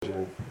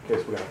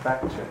case we got a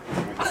fact check.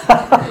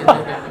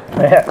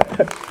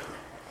 Man,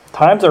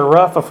 times are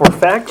rough if we're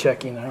fact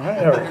checking, all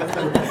right?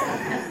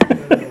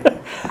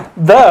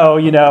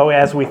 Though,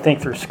 as we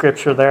think through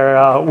Scripture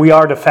there, we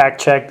are to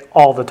fact check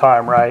all the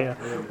time, right?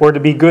 We're to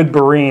be good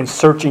Bereans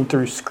searching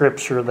through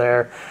Scripture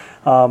there.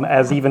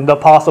 As even the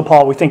Apostle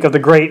Paul, we think of the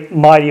great,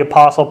 mighty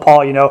Apostle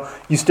Paul,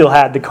 you still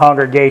had the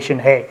congregation,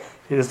 hey,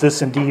 is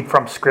this indeed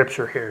from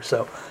Scripture here?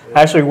 So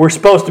actually, we're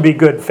supposed to be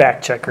good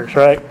fact checkers,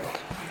 right?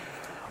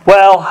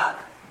 Well,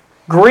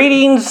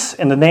 greetings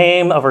in the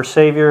name of our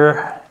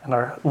Savior and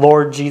our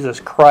Lord Jesus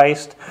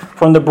Christ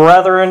from the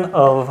brethren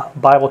of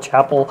Bible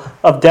Chapel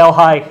of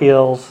Delhi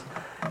Hills.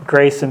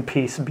 Grace and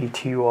peace be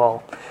to you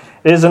all.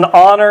 It is an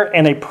honor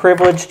and a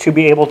privilege to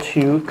be able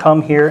to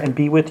come here and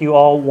be with you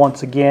all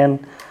once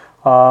again,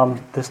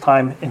 this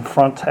time in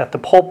front at the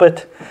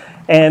pulpit.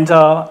 And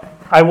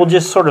I will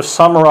just sort of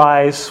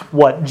summarize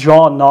what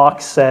John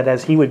Knox said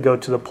as he would go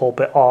to the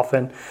pulpit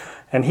often.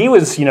 And he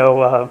was,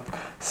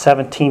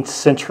 17th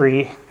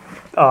century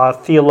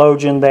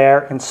theologian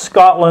there in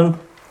Scotland.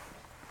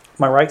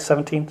 Am I right,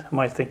 17th? Am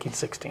I thinking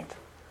 16th?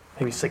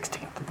 Maybe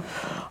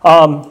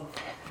 16th.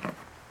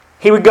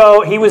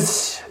 He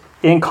was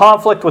in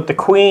conflict with the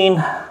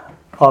Queen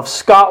of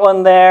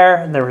Scotland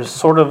there. There was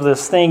sort of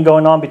this thing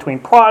going on between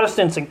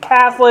Protestants and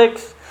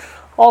Catholics,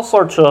 all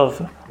sorts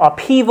of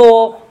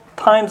upheaval,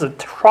 times of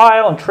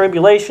trial and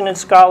tribulation in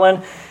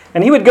Scotland.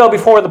 And he would go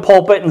before the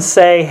pulpit and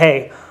say,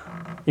 hey,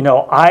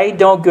 I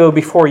don't go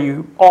before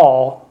you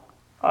all,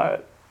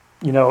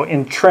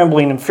 in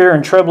trembling and fear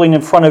and trembling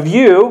in front of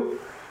you.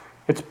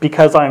 It's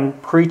because I'm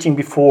preaching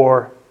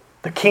before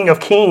the King of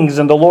Kings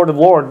and the Lord of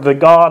Lords, the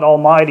God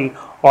Almighty,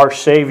 our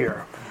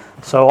Savior.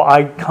 So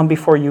I come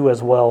before you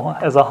as well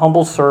as a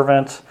humble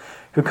servant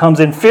who comes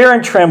in fear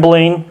and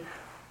trembling,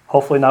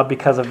 hopefully not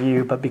because of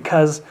you, but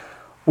because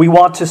we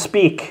want to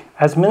speak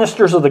as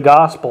ministers of the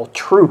gospel,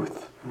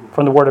 truth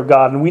from the Word of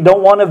God. And we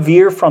don't want to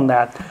veer from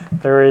that.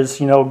 There is,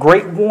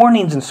 great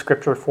warnings in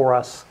Scripture for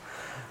us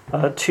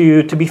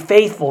to be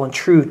faithful and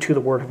true to the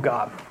Word of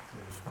God.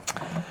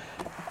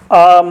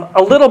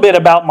 A little bit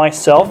about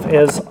myself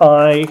as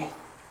I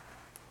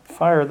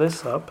fire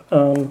this up.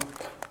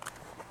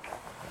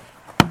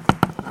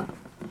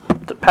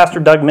 Pastor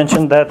Doug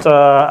mentioned that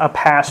a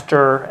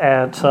pastor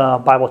at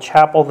Bible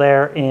Chapel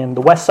there in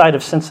the west side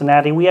of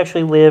Cincinnati. We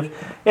actually live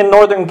in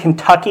northern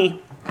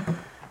Kentucky.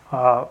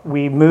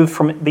 We moved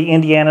from the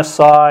Indiana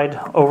side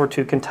over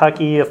to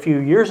Kentucky a few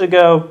years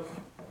ago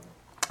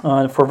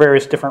for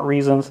various different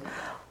reasons.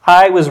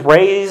 I was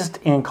raised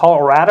in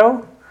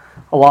Colorado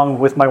along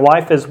with my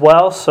wife as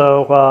well.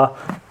 So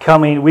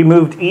we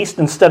moved east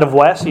instead of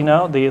west,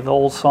 the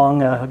old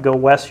song, Go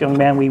West, Young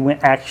Man. We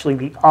went actually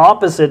the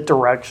opposite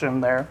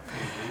direction there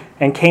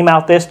and came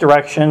out this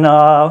direction.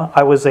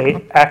 I was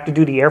a active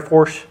duty Air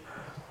Force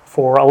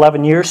for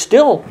 11 years,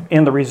 still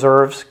in the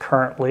reserves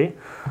currently.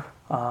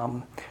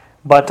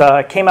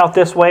 But came out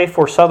this way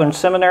for Southern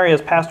Seminary,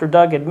 as Pastor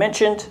Doug had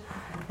mentioned.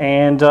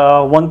 And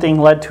one thing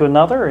led to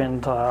another,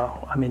 and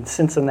I'm in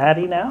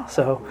Cincinnati now,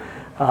 so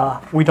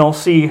we don't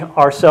see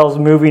ourselves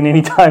moving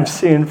anytime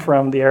soon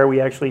from the area.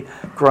 We actually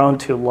grown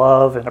to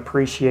love and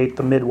appreciate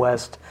the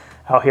Midwest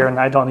out here, and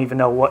I don't even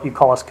know what you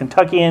call us,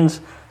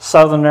 Kentuckians,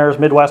 Southerners,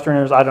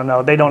 Midwesterners, I don't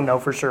know. They don't know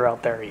for sure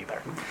out there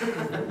either.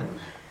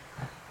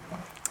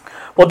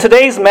 Well,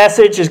 today's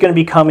message is going to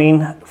be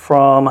coming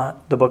from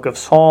the book of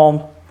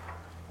Psalm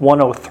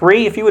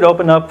 103. If you would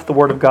open up the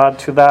Word of God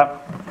to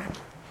that.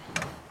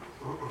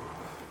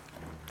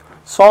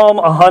 Psalm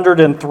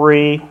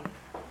 103.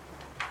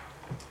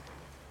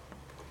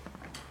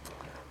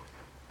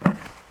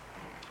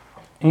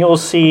 And you'll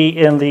see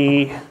in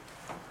the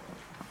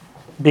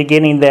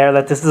beginning there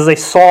that this is a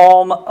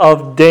psalm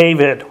of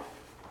David.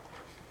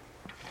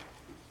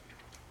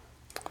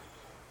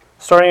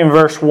 Starting in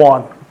verse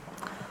 1.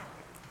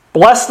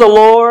 Bless the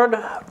Lord,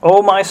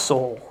 O my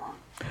soul,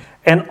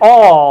 and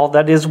all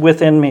that is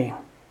within me.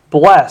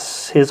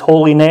 Bless his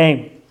holy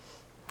name.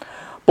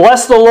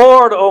 Bless the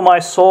Lord, O my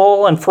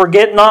soul, and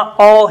forget not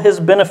all his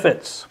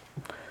benefits,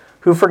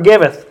 who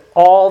forgiveth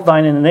all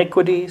thine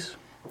iniquities,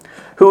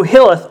 who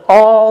healeth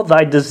all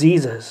thy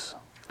diseases,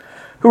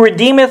 who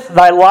redeemeth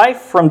thy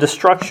life from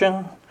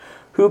destruction,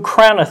 who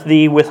crowneth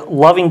thee with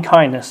loving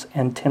kindness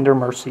and tender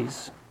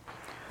mercies,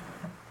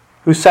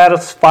 who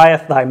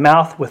satisfieth thy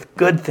mouth with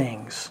good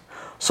things,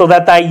 so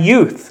that thy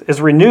youth is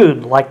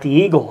renewed like the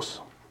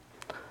eagles.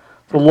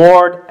 The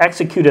Lord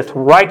executeth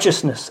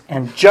righteousness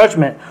and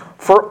judgment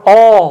for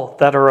all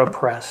that are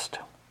oppressed.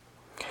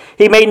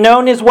 He made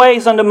known his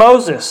ways unto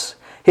Moses,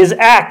 his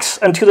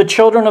acts unto the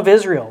children of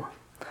Israel.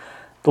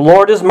 The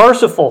Lord is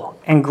merciful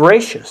and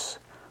gracious,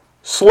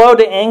 slow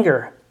to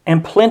anger,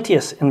 and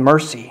plenteous in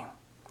mercy.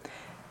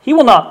 He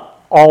will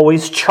not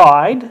always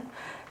chide,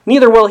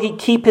 neither will he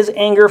keep his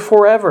anger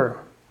forever.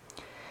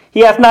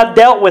 He hath not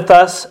dealt with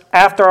us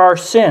after our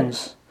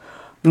sins,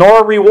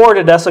 nor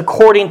rewarded us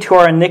according to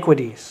our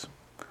iniquities.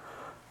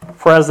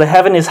 For as the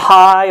heaven is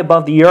high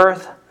above the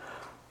earth,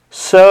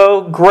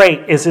 so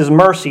great is his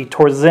mercy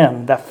towards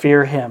them that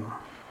fear him.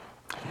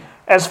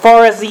 as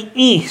far as the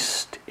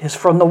east is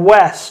from the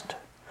west,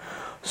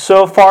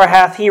 so far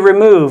hath he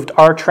removed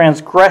our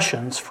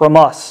transgressions from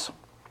us.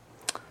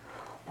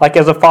 Like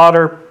as a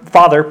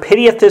father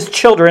pitieth his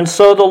children,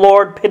 so the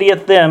Lord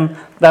pitieth them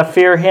that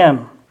fear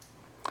him.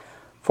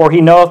 For he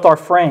knoweth our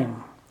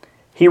frame.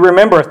 He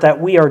remembereth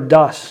that we are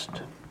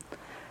dust.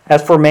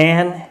 As for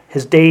man,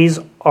 his days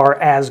are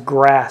as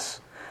grass.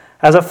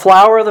 As a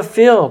flower of the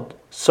field,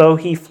 so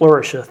he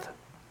flourisheth.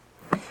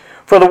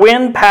 For the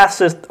wind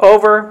passeth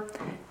over,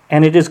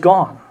 and it is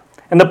gone,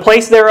 and the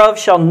place thereof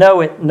shall know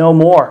it no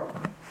more.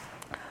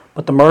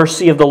 But the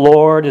mercy of the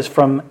Lord is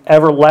from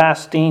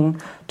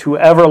everlasting to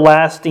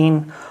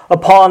everlasting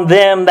upon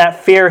them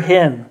that fear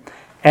him,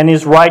 and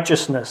his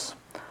righteousness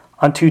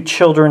unto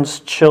children's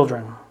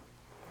children.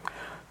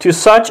 To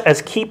such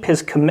as keep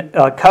his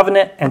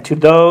covenant, and to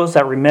those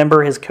that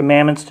remember his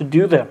commandments to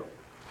do them.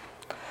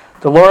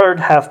 The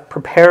Lord hath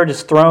prepared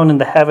his throne in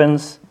the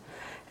heavens,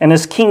 and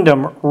his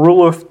kingdom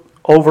ruleth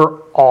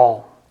over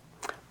all.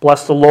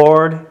 Bless the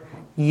Lord,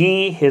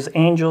 ye his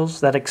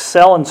angels that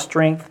excel in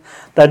strength,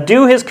 that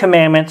do his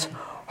commandments,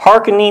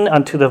 hearkening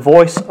unto the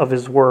voice of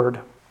his word.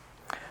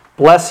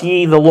 Bless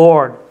ye the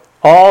Lord,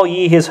 all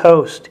ye his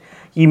host,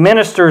 ye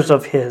ministers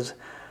of his,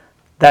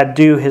 that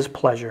do his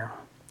pleasure.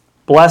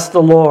 Bless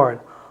the Lord,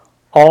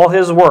 all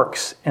his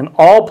works, in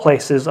all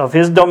places of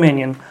his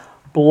dominion.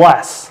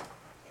 Bless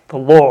the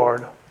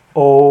Lord,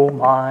 O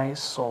my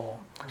soul.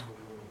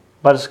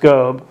 Let us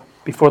go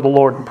before the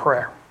Lord in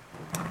prayer.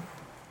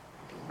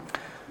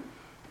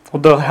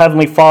 The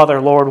Heavenly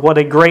Father, Lord, what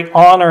a great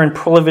honor and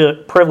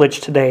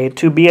privilege today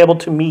to be able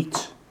to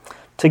meet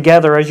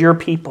together as your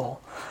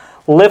people,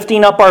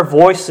 lifting up our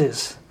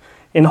voices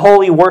in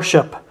holy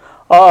worship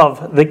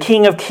of the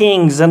King of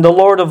Kings and the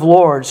Lord of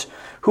Lords,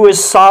 who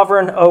is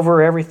sovereign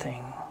over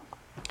everything.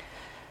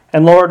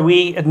 And Lord,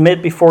 we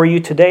admit before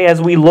you today,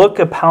 as we look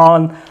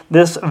upon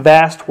this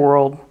vast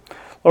world,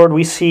 Lord,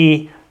 we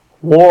see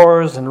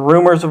wars and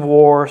rumors of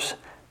wars,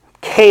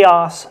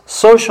 chaos,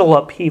 social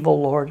upheaval,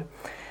 Lord.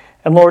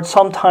 And Lord,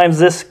 sometimes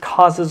this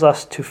causes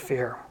us to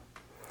fear.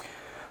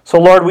 So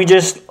Lord, we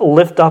just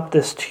lift up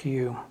this to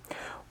you.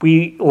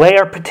 We lay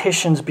our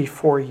petitions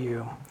before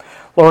you,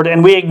 Lord,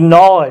 and we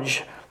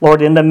acknowledge,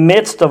 Lord, in the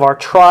midst of our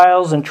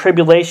trials and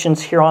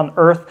tribulations here on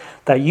earth,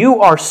 that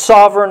you are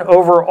sovereign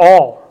over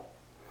all,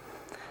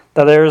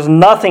 that there is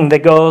nothing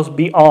that goes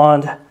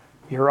beyond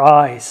your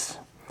eyes,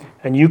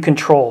 and you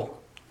control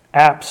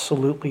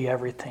absolutely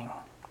everything.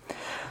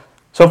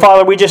 So,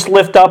 Father, we just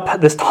lift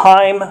up this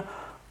time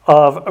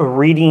of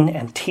reading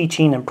and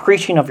teaching and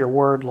preaching of your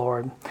word,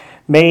 Lord.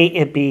 May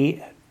it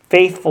be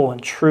faithful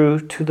and true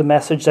to the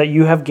message that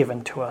you have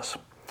given to us.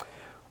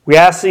 We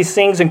ask these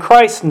things in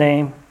Christ's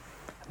name.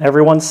 And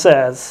everyone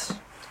says,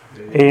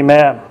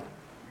 Amen.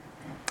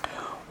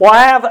 Well,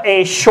 I have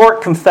a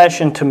short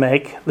confession to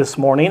make this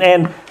morning,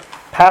 and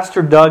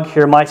Pastor Doug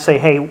here might say,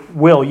 hey,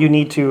 Will, you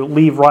need to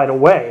leave right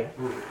away.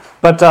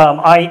 But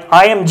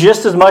I am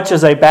just as much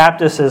as a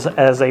Baptist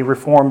as a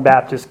Reformed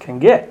Baptist can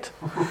get.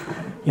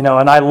 You know,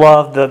 and I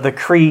love the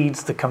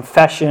creeds, the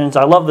confessions.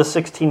 I love the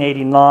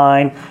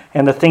 1689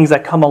 and the things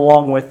that come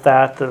along with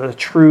that, the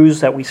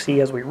truths that we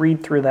see as we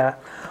read through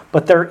that.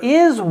 But there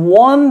is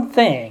one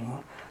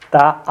thing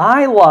that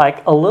I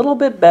like a little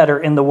bit better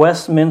in the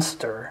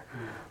Westminster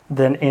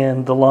than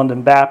in the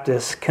London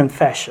Baptist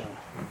Confession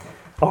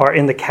or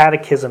in the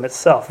Catechism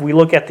itself. We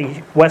look at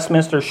the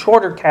Westminster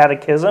Shorter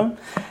Catechism,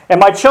 and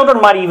my children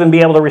might even be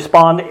able to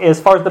respond as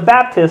far as the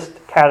Baptist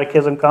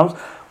Catechism comes.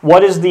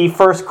 What is the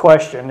first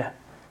question?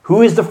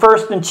 Who is the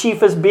first and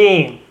chiefest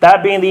being?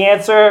 That being the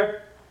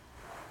answer,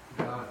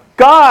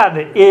 God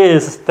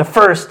is the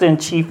first and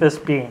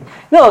chiefest being.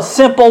 You know, a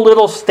simple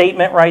little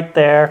statement right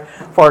there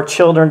for our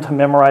children to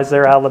memorize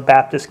there out of the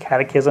Baptist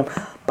Catechism.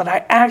 But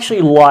I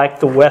actually like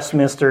the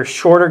Westminster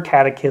Shorter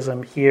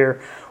Catechism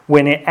here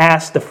when it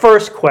asks the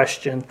first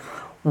question,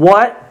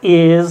 what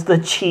is the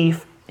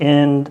chief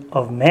end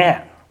of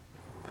man?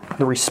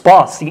 The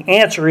response, the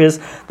answer is,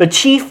 the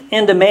chief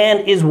end of man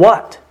is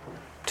what?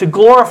 To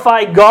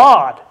glorify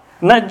God.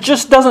 And that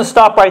just doesn't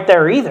stop right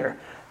there either.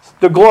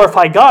 To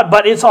glorify God,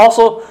 but it's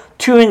also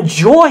to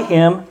enjoy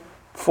Him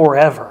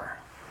forever.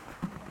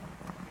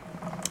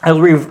 As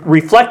we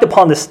reflect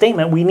upon this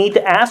statement, we need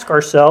to ask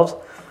ourselves,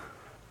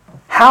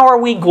 how are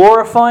we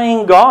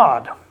glorifying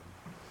God?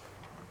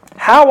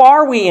 How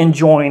are we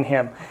enjoying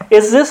Him?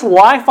 Is this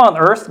life on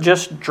earth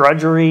just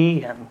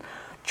drudgery and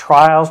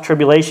trials,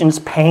 tribulations,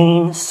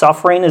 pain,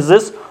 suffering? Is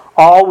this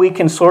all we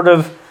can sort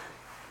of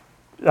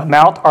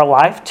amount our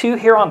life to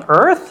here on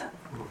earth?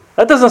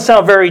 That doesn't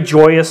sound very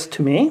joyous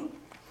to me.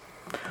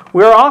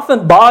 We're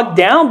often bogged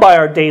down by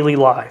our daily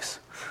lives.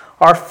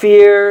 Our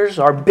fears,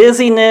 our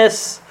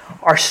busyness,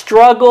 our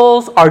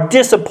struggles, our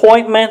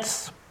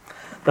disappointments,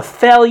 the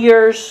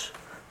failures,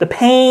 the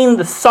pain,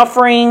 the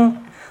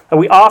suffering, that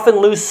we often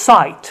lose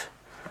sight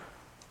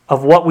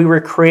of what we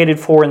were created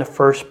for in the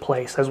first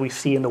place, as we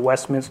see in the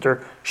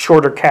Westminster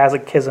Shorter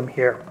Catechism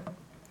here.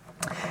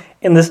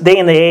 In this day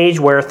and the age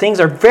where things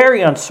are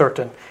very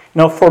uncertain,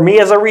 For me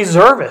as a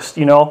reservist,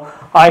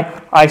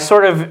 I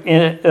sort of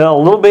a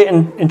little bit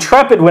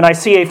intrepid when I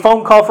see a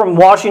phone call from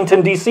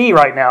Washington, D.C.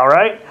 right now,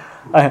 right?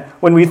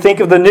 When we think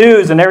of the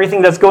news and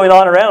everything that's going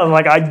on around, I'm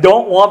like, I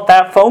don't want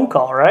that phone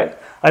call, right?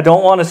 I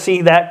don't want to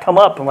see that come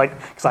up. I'm like,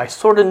 because I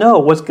sort of know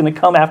what's going to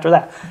come after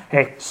that.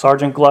 Hey,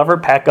 Sergeant Glover,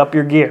 pack up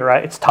your gear,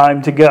 right? It's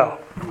time to go.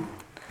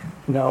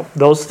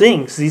 These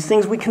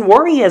things we can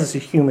worry as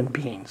human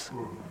beings.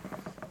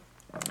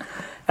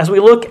 As we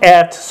look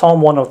at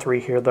Psalm 103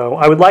 here, though,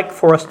 I would like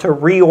for us to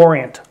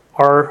reorient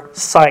our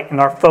sight and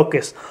our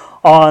focus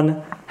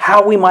on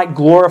how we might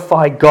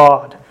glorify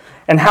God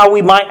and how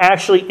we might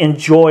actually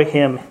enjoy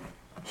Him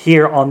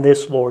here on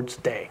this Lord's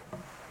Day.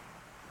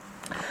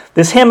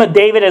 This hymn of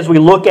David, as we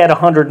look at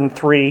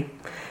 103,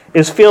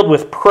 is filled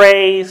with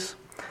praise,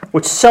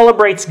 which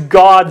celebrates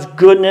God's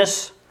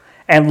goodness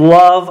and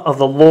love of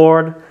the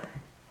Lord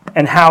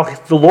and how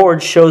the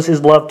Lord shows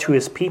His love to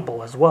His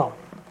people as well.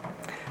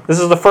 This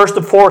is the first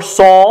of 4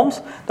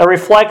 psalms that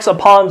reflects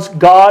upon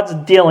God's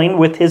dealing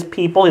with His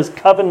people, His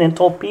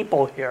covenantal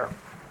people here.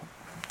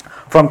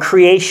 From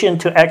creation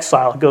to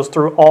exile. It goes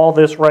through all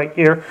this right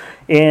here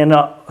in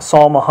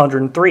Psalm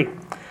 103.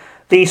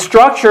 The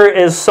structure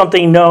is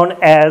something known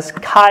as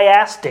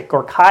chiastic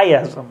or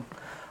chiasm.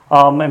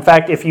 In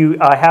fact, if you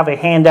have a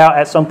handout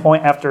at some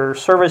point after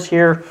service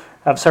here,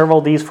 I have several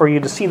of these for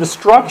you to see the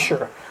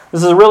structure.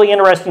 This is really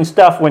interesting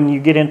stuff when you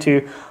get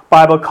into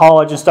Bible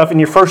college and stuff and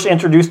you're first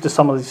introduced to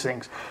some of these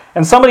things.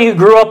 And somebody who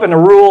grew up in a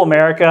rural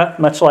America,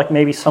 much like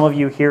maybe some of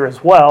you here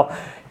as well,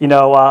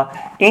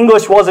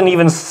 English wasn't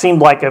even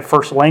seemed like a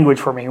first language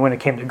for me when it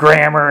came to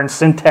grammar and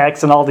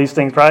syntax and all these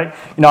things, right?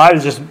 I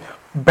was just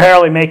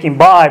barely making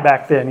by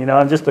back then,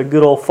 I'm just a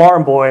good old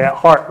farm boy at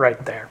heart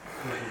right there.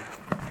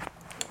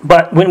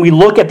 But when we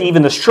look at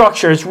even the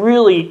structure, it's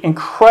really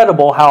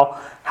incredible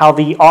how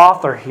the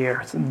author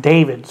here,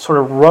 David, sort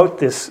of wrote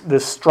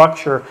this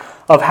structure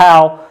of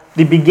how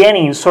the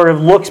beginning sort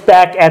of looks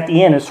back at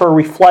the end. It sort of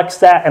reflects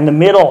that, and the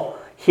middle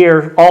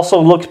here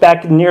also looks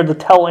back near the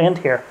tail end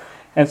here.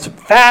 And it's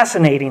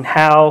fascinating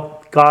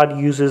how God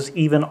uses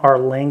even our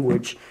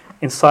language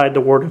inside the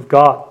Word of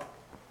God.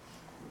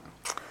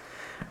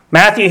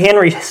 Matthew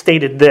Henry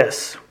stated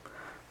this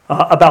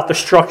about the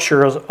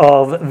structure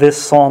of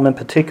this psalm in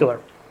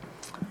particular.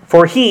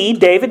 For he,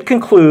 David,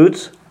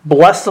 concludes,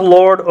 "Bless the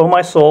Lord, O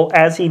my soul,"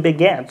 as he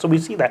began. So we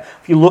see that.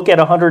 If you look at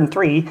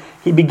 103,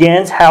 he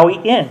begins how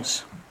he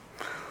ends.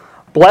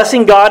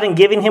 Blessing God and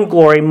giving Him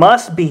glory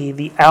must be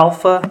the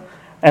Alpha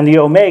and the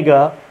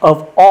Omega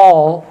of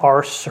all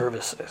our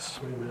services.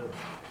 Amen.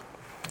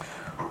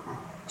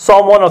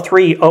 Psalm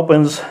 103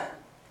 opens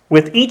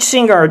with each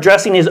singer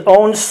addressing his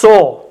own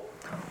soul.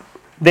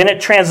 Then it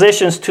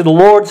transitions to the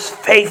Lord's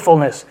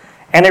faithfulness,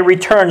 and it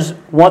returns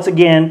once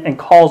again and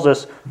calls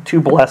us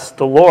to bless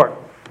the Lord.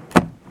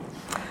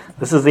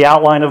 This is the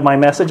outline of my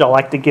message. I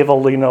like to give a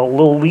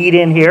little lead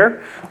in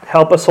here to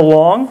help us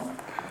along.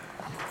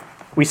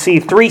 We see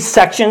 3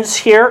 sections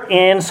here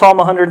in Psalm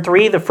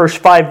 103. The first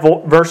 5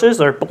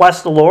 verses are,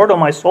 "Bless the Lord, O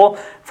my soul,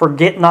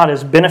 forget not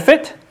His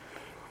benefit."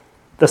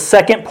 The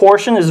second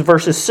portion is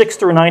verses 6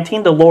 through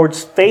 19, the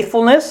Lord's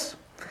faithfulness.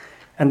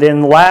 And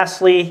then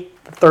lastly,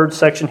 the third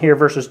section here,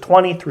 verses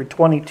 20 through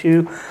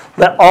 22,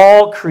 let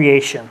all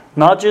creation,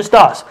 not just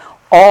us,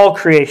 all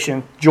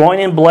creation, join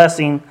in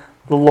blessing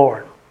the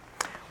Lord.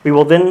 We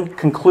will then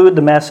conclude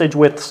the message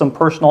with some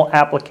personal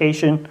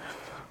application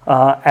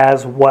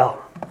as well.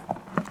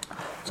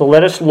 So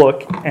let us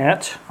look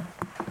at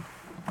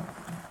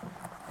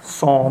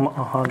Psalm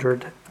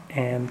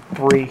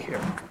 103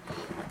 here.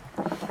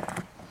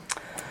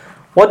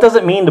 What does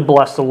it mean to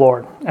bless the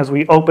Lord? As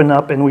we open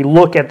up and we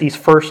look at these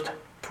first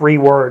 3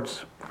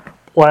 words,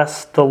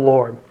 bless the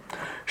Lord.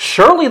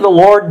 Surely the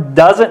Lord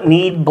doesn't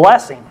need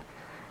blessing.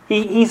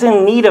 He's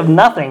in need of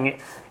nothing.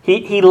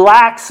 He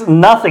lacks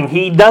nothing.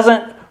 He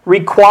doesn't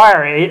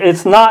require it.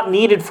 It's not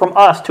needed from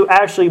us to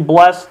actually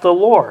bless the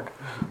Lord.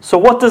 So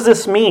what does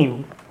this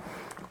mean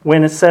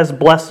when it says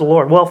bless the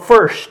Lord? Well,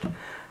 first,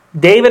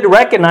 David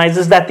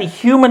recognizes that the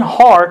human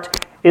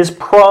heart is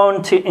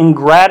prone to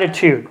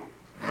ingratitude.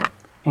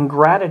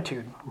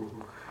 Ingratitude.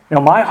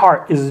 My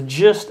heart is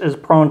just as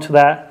prone to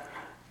that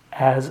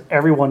as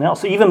everyone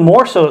else. Even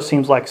more so, it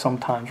seems like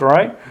sometimes,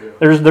 right?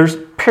 Yeah. There's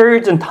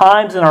periods and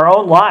times in our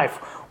own life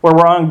where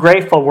we're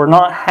ungrateful, we're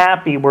not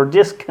happy, we're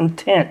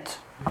discontent.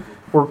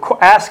 We're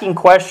asking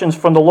questions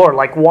from the Lord,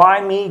 like, why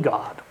me,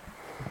 God?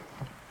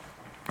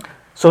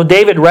 So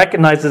David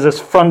recognizes this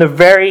from the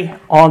very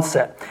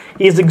onset.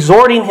 He's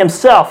exhorting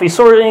himself. He's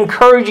sort of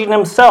encouraging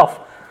himself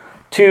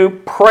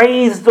to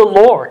praise the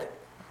Lord.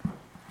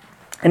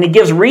 And he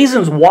gives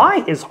reasons why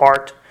his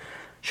heart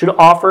should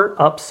offer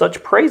up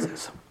such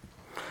praises.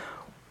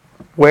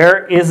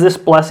 Where is this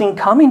blessing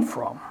coming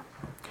from?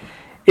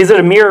 Is it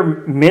a mere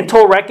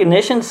mental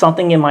recognition,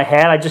 something in my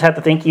head? I just have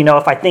to think,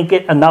 if I think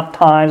it enough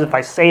times, if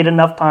I say it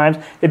enough times,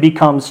 it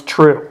becomes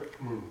true.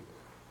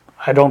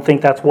 I don't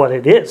think that's what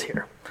it is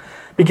here.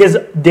 Because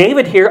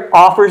David here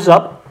offers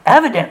up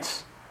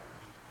evidence.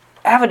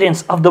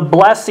 evidence of the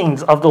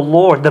blessings of the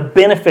Lord, the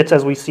benefits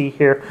as we see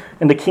here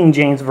in the King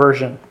James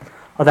Version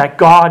that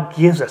God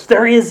gives us.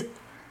 There is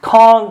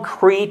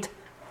concrete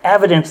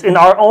evidence in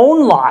our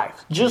own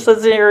lives, just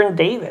as there in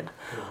David,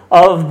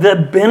 of the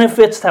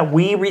benefits that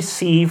we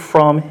receive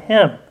from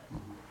him.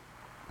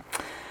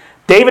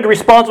 David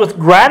responds with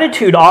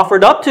gratitude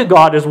offered up to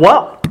God as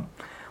well,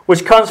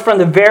 which comes from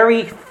the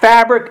very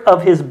fabric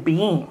of his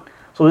being.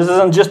 So this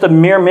isn't just a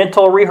mere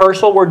mental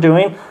rehearsal we're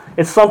doing.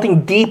 It's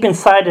something deep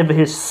inside of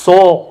his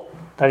soul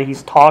that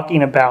he's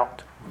talking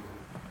about.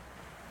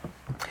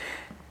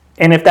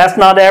 And if that's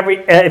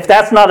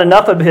not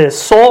enough of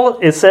his soul,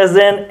 it says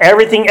then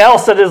everything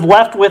else that is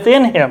left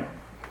within him,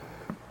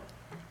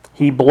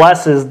 he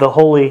blesses the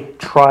holy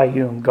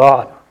triune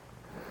God.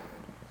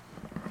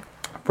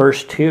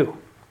 Verse 2.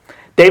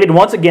 David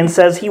once again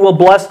says he will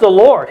bless the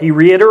Lord. He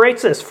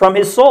reiterates this from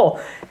his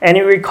soul. And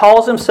he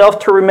recalls himself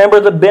to remember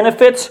the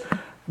benefits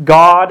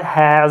God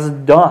has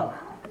done.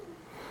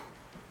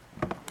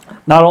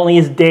 Not only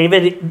is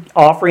David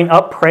offering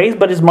up praise,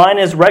 but his mind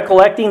is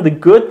recollecting the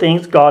good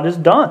things God has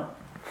done.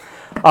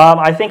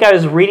 I think I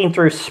was reading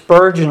through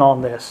Spurgeon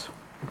on this.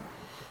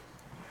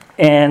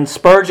 And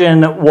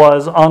Spurgeon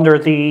was under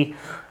the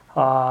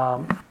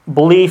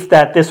belief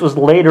that this was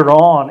later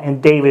on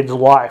in David's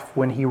life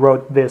when he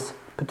wrote this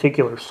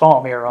particular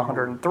psalm here,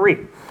 103.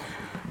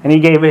 And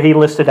he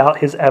listed out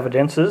his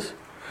evidences.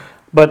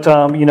 But,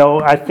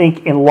 I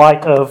think in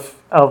light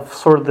of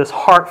sort of this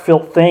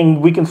heartfelt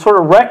thing, we can sort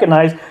of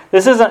recognize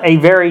this isn't a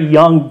very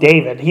young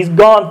David. He's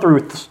gone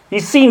through,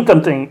 he's seen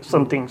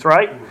some things,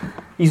 right?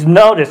 He's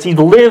noticed, he's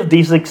lived,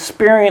 he's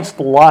experienced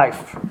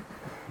life.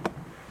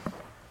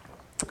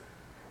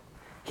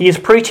 He is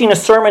preaching a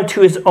sermon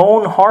to his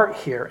own heart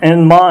here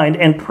and mind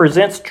and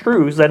presents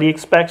truths that he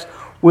expects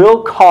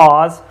will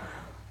cause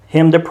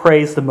him to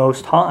praise the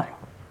Most High.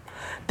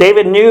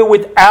 David knew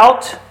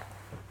without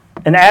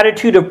an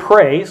attitude of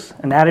praise,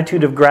 an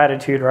attitude of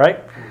gratitude,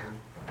 right?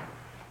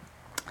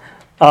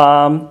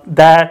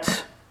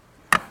 That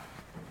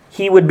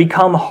he would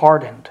become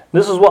hardened.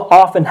 This is what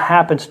often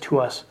happens to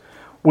us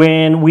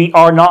when we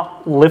are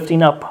not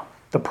lifting up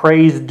the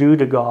praise due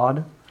to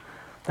God,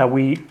 that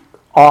we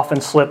often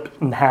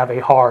slip and have a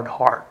hard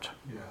heart.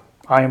 Yeah.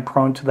 I am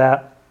prone to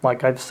that,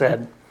 like I've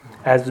said,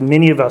 as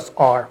many of us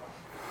are.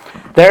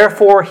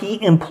 Therefore, he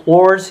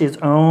implores his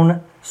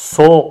own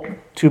soul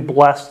to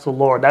bless the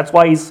Lord. That's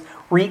why he's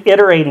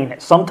reiterating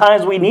it.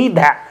 Sometimes we need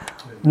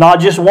that. Not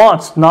just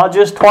once, not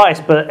just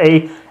twice, but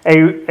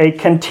a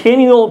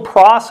continual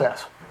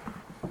process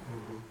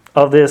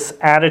of this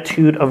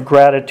attitude of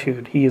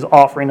gratitude he is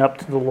offering up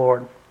to the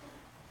Lord.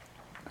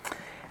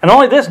 And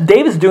only this,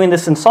 David's doing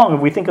this in song.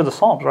 If we think of the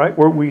Psalms, right,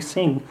 where we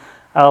sing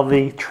out of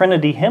the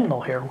Trinity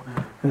hymnal here.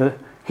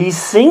 He's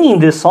singing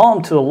this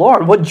psalm to the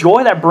Lord. What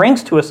joy that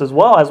brings to us as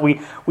well as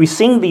we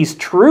sing these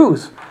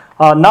truths.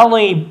 Not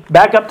only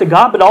back up to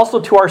God, but also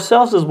to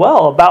ourselves as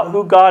well about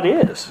who God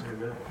is.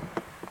 Amen.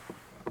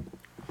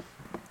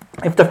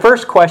 If the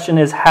first question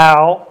is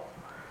how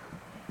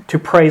to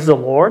praise the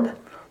Lord,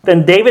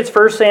 then David's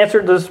first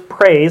answer to this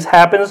praise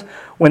happens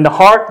when the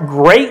heart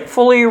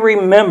gratefully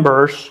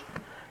remembers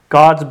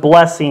God's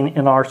blessing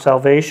in our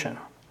salvation.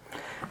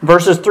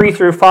 Verses 3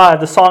 through 5,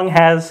 the song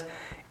has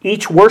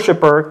each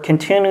worshiper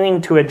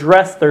continuing to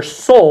address their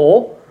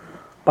soul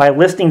by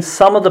listing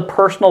some of the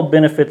personal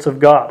benefits of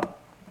God.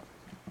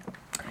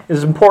 It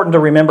is important to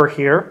remember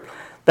here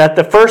that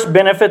the first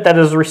benefit that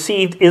is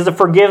received is the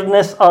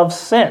forgiveness of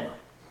sin.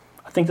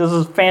 I think this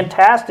is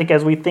fantastic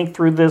as we think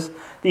through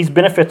these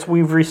benefits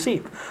we've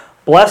received.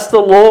 Bless the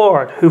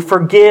Lord who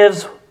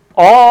forgives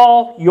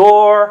all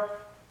your,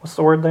 what's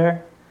the word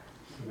there?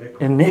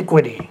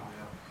 Iniquity.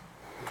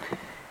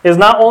 It is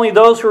not only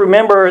those who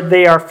remember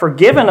they are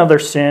forgiven of their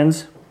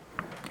sins,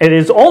 it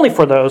is only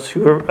for those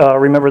who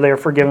remember they are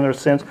forgiven of their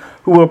sins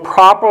who will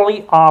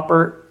properly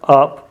offer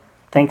up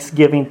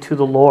thanksgiving to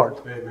the Lord.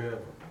 Amen.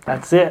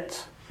 That's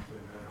it.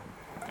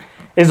 Amen.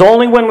 It is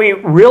only when we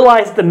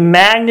realize the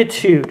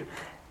magnitude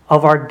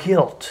of our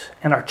guilt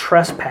and our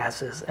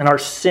trespasses and our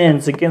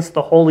sins against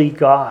the holy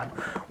God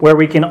where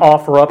we can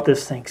offer up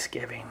this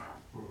thanksgiving.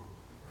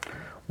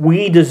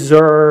 We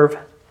deserve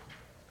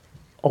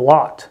a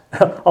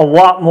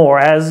lot more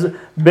as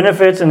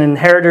benefits and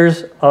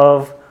inheritors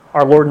of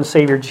our Lord and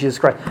Savior Jesus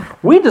Christ.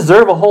 We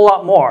deserve a whole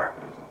lot more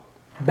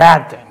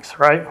bad things,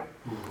 right?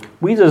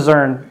 We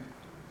deserve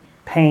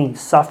pain,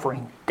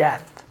 suffering,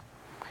 death,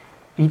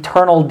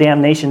 eternal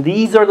damnation.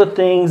 These are the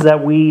things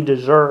that we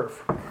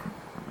deserve.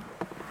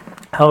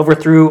 However,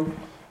 through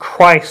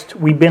Christ,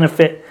 we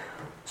benefit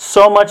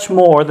so much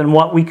more than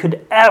what we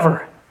could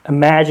ever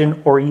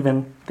imagine or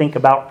even think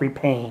about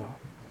repaying.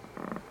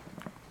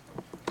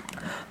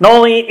 Not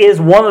only is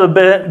one of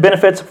the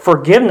benefits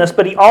forgiveness,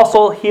 but he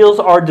also heals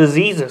our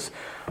diseases.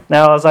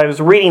 Now, as I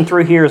was reading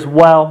through here as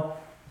well,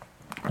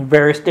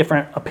 various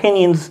different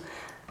opinions,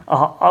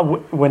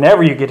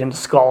 whenever you get into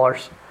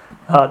scholars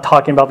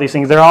talking about these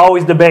things, they're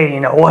always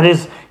debating,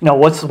 what's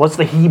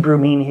the Hebrew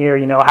mean here?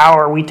 How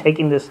are we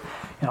taking this?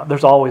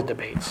 There's always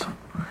debates,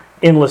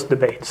 endless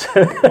debates.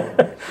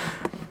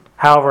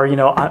 However,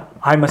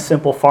 I'm a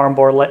simple farm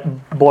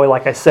boy,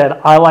 like I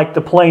said. I like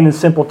the plain and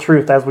simple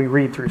truth as we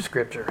read through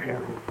Scripture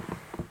here.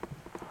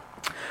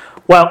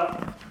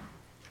 Well,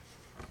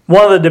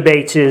 one of the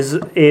debates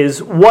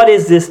is what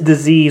is this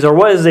disease, or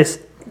what is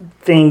this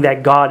thing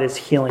that God is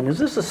healing? Is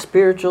this a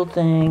spiritual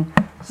thing?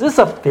 Is this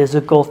a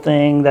physical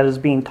thing that is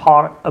being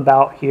taught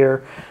about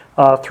here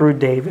through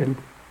David?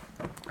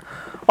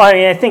 Well,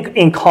 I think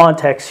in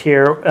context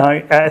here,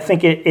 I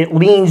think it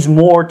leans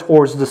more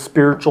towards the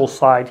spiritual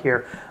side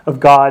here of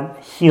God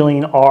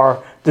healing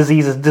our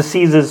diseases.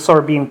 Diseases sort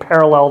of being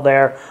parallel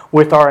there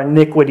with our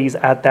iniquities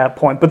at that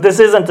point. But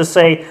this isn't to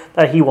say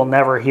that he will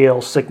never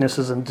heal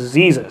sicknesses and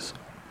diseases.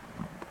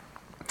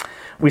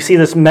 We see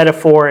this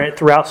metaphor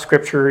throughout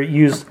Scripture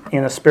used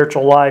in a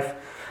spiritual life.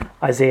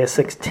 Isaiah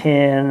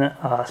 6:10,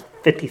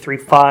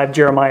 53:5,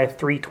 Jeremiah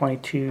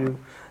 3:22,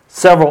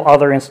 several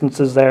other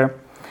instances there.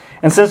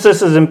 And since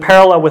this is in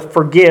parallel with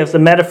forgives, the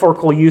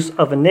metaphorical use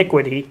of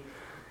iniquity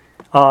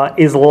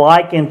is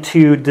likened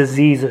to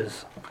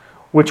diseases,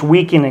 which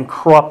weaken and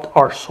corrupt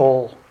our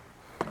soul,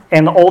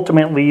 and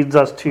ultimately leads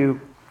us to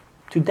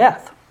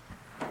death.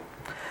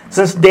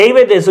 Since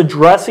David is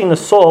addressing the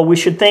soul, we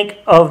should think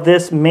of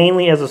this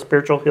mainly as a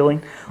spiritual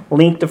healing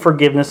linked to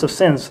forgiveness of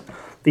sins.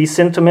 These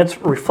sentiments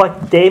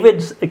reflect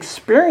David's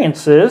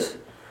experiences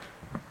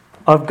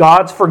of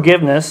God's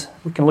forgiveness.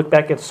 We can look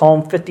back at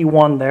Psalm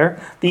 51 there.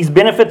 These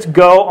benefits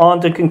go on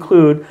to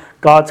conclude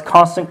God's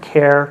constant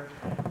care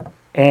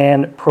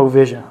and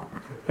provision.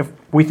 If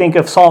we think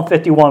of Psalm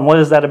 51, what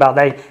is that about?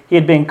 He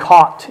had been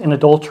caught in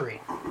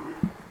adultery.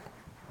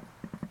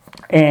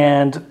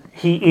 And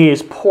he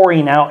is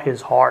pouring out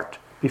his heart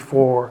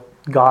before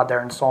God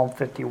there in Psalm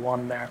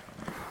 51 there.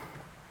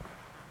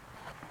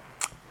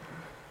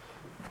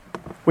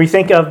 We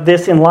think of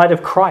this in light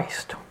of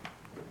Christ.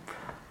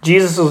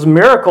 Jesus'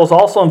 miracles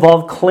also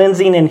involve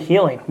cleansing and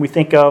healing. We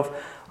think of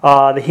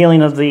the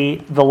healing of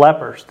the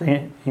lepers.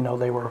 They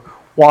were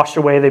washed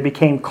away. They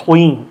became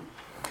clean.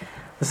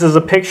 This is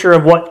a picture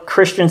of what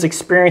Christians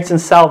experience in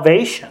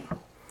salvation.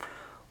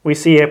 We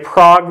see a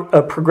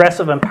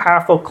progressive and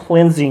powerful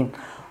cleansing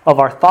of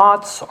our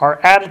thoughts, our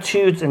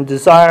attitudes, and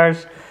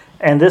desires,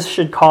 and this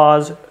should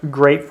cause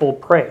grateful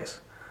praise.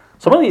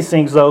 Some of these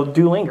things, though,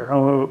 do linger.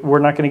 We're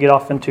not going to get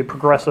off into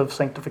progressive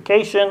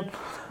sanctification,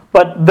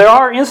 but there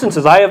are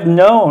instances. I have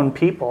known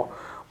people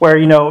where,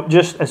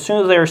 just as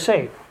soon as they are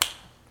saved,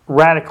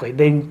 radically,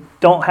 they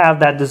don't have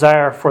that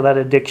desire for that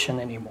addiction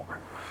anymore.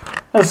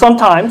 And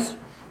sometimes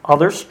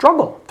others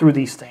struggle through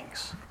these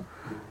things,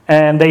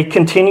 and they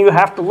continue to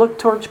have to look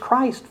towards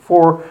Christ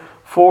for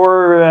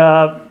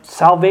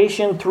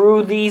salvation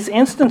through these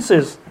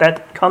instances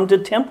that come to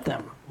tempt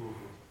them.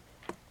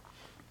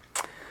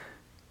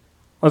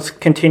 Let's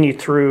continue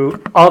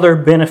through other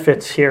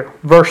benefits here.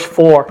 Verse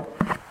 4.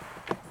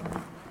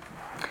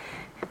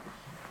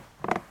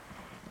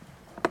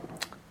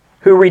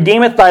 Who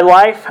redeemeth thy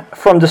life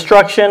from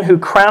destruction, who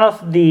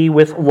crowneth thee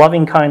with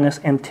loving kindness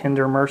and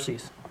tender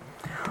mercies.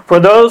 For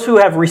those who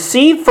have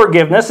received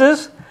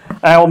forgivenesses,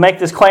 and I will make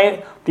this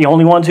claim, the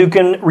only ones who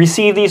can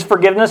receive these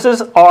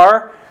forgivenesses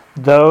are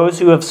those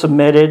who have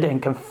submitted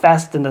and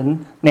confessed in the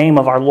name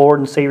of our Lord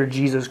and Savior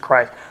Jesus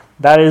Christ.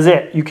 That is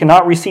it. You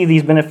cannot receive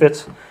these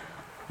benefits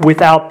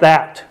without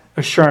that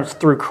assurance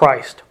through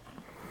Christ.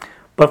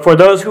 But for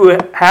those who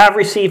have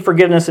received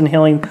forgiveness and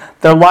healing,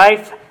 their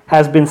life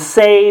has been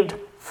saved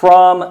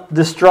from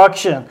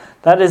destruction.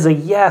 That is a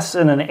yes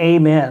and an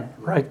amen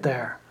right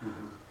there.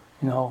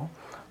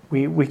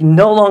 We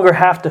no longer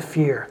have to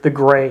fear the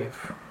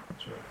grave.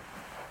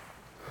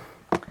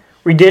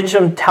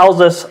 Redemption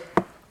tells us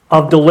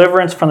of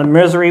deliverance from the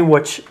misery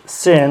which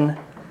sin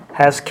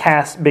has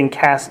been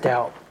cast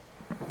out.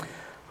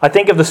 I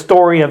think of the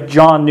story of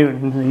John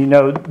Newton.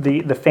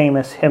 The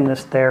famous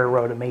hymnist there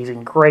wrote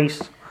Amazing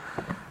Grace.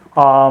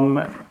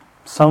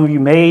 Some of you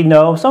may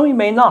know, some of you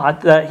may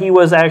not, that he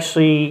was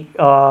actually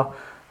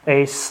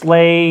a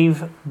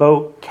slave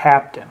boat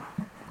captain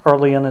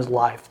early in his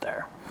life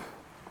there.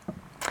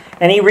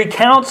 And he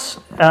recounts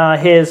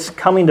his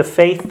coming to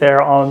faith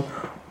there on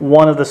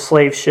one of the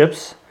slave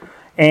ships,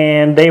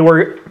 and they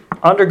were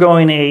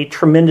undergoing a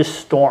tremendous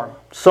storm.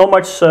 So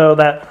much so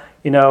that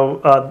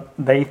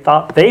they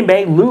thought they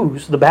may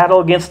lose the battle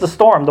against the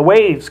storm, the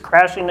waves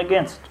crashing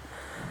against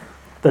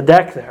the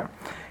deck there.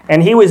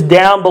 And he was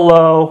down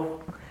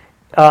below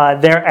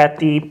there at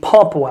the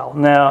pump well.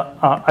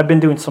 Now, I've been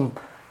doing some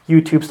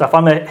YouTube stuff.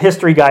 I'm a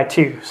history guy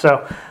too.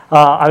 So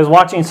I was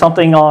watching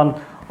something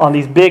on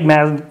these big,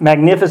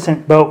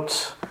 magnificent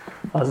boats,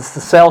 the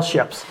sail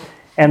ships.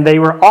 And they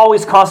were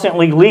always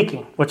constantly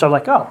leaking, which I was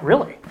like, oh,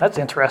 really? That's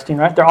interesting,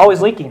 right? They're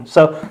always leaking.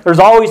 So there's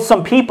always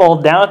some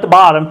people down at the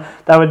bottom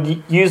that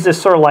would use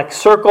this sort of like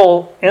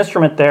circle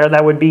instrument there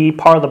that would be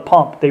part of the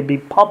pump. They'd be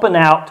pumping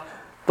out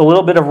the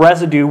little bit of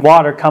residue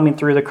water coming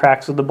through the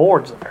cracks of the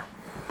boards there.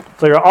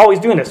 So they're always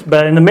doing this.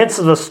 But in the midst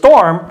of the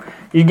storm,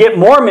 you get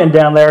more men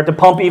down there to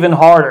pump even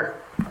harder.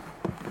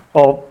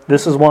 Well,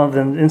 this is one of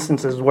the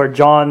instances where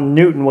John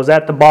Newton was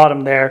at the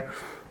bottom there,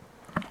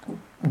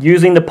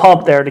 using the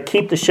pump there to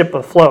keep the ship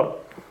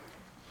afloat.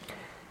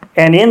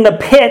 And in the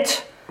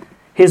pit,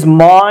 his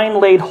mind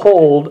laid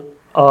hold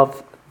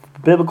of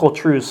biblical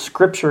truths,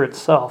 Scripture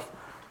itself,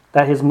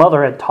 that his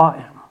mother had taught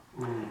him.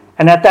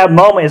 And at that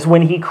moment is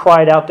when he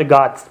cried out to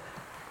God,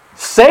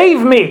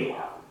 "Save me!"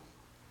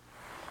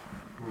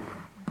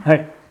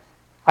 Hey,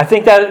 I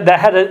think that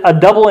had a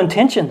double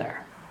intention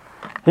there.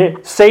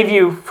 Save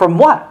you from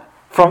what?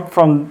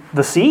 From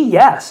the sea?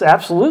 Yes,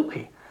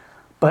 absolutely.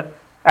 But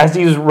as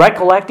he was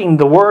recollecting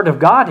the Word of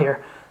God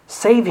here,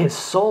 save his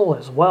soul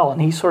as well.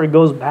 And he sort of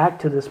goes back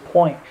to this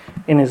point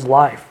in his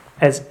life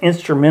as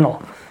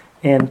instrumental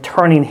in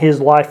turning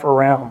his life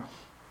around.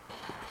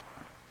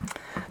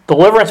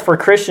 Deliverance for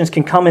Christians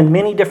can come in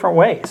many different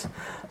ways.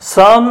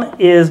 Some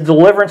is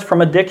deliverance from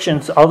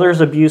addictions,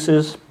 others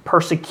abuses,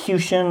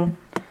 persecution,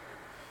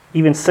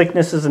 even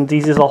sicknesses and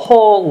diseases. A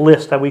whole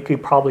list that we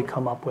could probably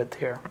come up with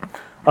here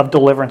of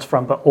deliverance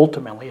from, but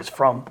ultimately it's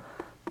from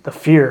the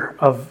fear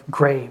of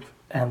grave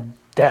and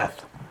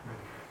death.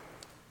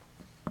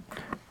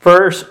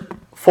 Verse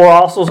 4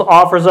 also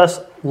offers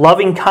us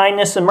loving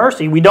kindness and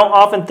mercy. We don't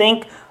often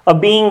think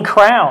of being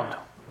crowned,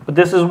 but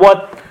this is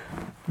what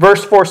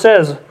verse 4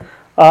 says.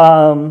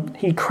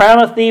 He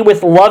crowneth thee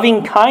with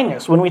loving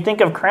kindness. When we think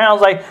of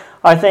crowns,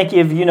 I think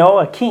of,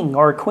 a king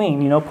or a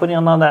queen, putting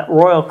on that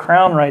royal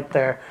crown right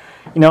there.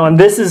 And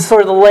this is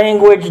sort of the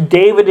language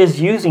David is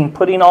using,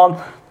 putting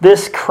on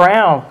this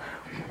crown.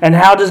 And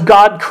how does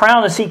God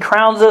crown us? He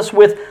crowns us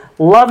with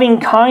loving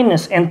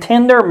kindness and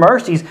tender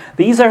mercies.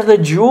 These are the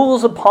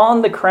jewels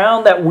upon the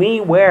crown that we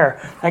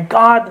wear. That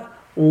God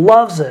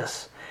loves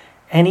us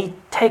and He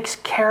takes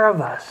care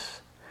of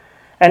us.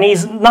 And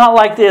He's not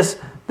like this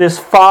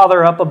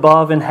Father up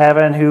above in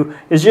heaven who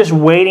is just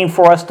waiting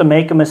for us to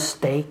make a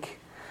mistake,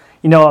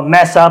 a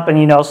mess up,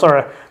 and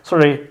sort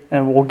of,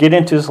 and we'll get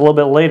into this a little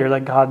bit later,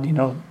 that God,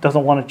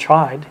 doesn't want a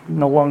chide. He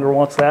no longer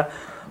wants that.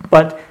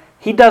 But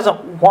He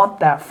doesn't want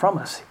that from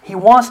us. He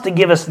wants to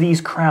give us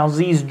these crowns,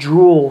 these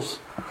jewels,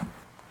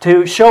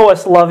 to show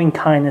us loving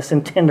kindness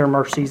and tender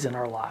mercies in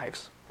our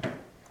lives.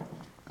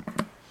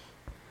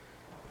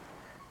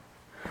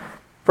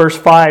 Verse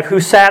 5,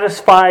 who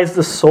satisfies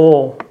the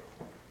soul.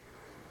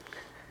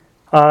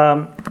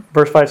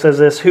 Verse 5 says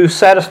this, who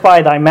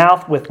satisfy thy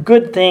mouth with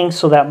good things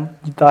so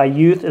that thy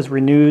youth is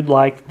renewed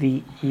like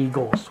the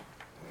eagles.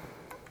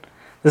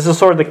 This is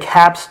sort of the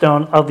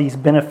capstone of these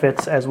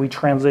benefits as we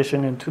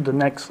transition into the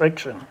next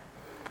section.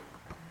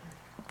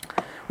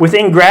 With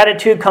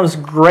ingratitude comes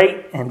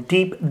great and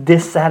deep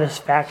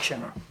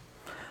dissatisfaction,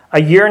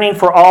 a yearning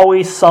for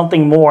always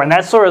something more. And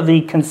that's sort of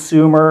the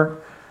consumer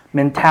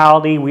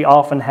mentality we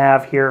often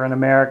have here in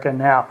America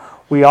now.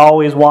 We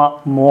always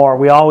want more.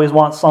 We always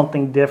want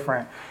something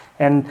different.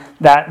 And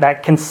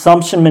that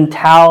consumption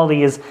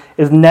mentality is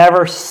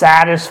never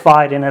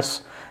satisfied in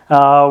us.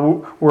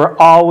 We're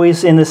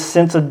always in this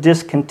sense of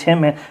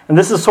discontentment. And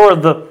this is sort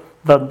of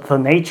the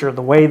nature,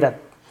 the way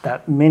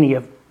that many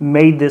have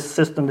made this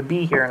system to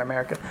be here in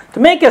America, to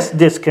make us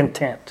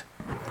discontent.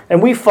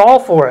 And we fall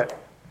for it.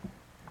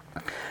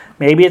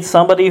 Maybe it's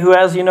somebody who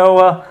has,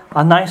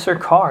 a nicer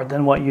car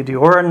than what you do,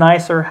 or a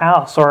nicer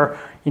house, or,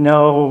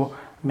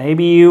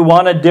 maybe you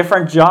want a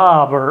different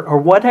job, or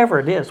whatever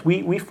it is.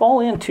 We fall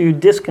into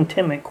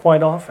discontentment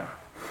quite often.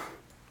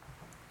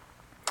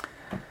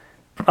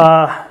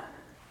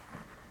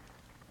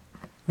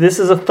 This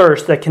is a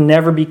thirst that can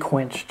never be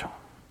quenched.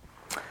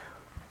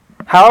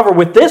 However,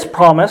 with this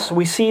promise,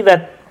 we see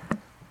that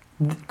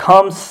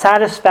comes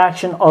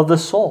satisfaction of the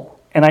soul.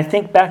 And I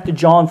think back to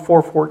John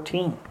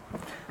 4:14,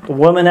 the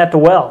woman at the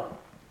well.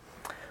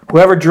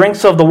 Whoever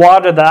drinks of the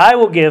water that I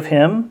will give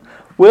him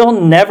will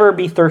never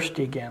be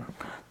thirsty again.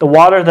 The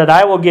water that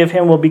I will give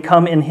him will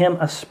become in him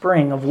a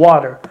spring of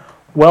water,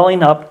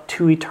 welling up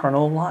to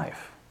eternal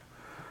life.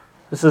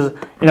 This is,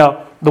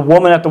 the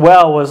woman at the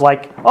well was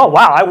like, oh,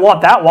 wow, I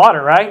want that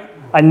water, right?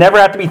 I never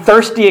have to be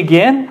thirsty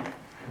again?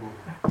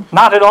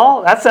 Not at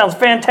all? That sounds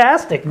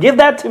fantastic. Give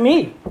that to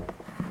me.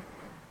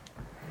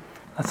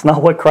 That's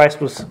not what Christ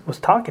was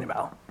talking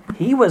about.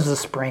 He was the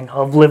spring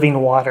of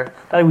living water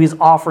that He was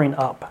offering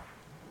up.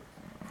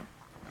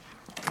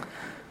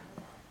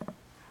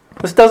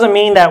 This doesn't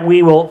mean that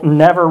we will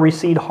never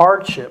receive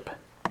hardship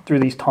through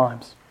these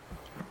times.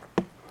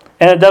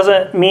 And it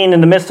doesn't mean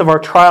in the midst of our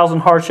trials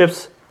and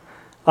hardships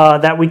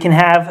that we can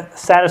have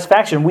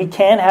satisfaction. We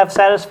can have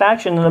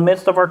satisfaction in the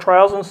midst of our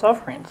trials and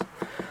sufferings.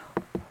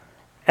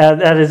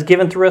 That is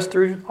given through us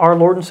through our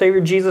Lord and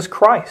Savior Jesus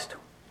Christ.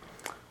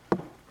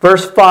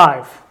 Verse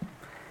 5.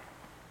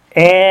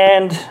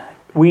 And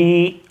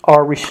we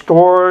are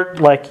restored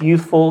like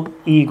youthful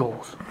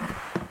eagles.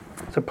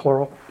 It's a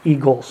plural,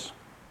 eagles.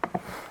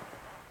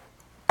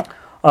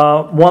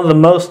 One of the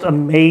most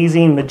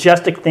amazing,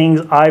 majestic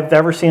things I've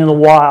ever seen in the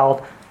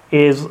wild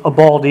is a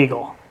bald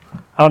eagle.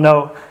 I don't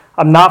know.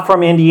 I'm not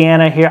from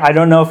Indiana here. I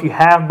don't know if you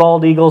have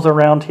bald eagles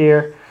around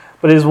here,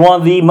 but it is one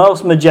of the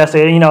most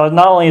majestic.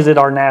 Not only is it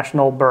our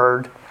national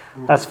bird,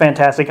 that's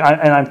fantastic,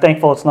 and I'm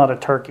thankful it's not a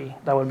turkey.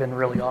 That would have been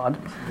really odd.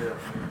 Yeah.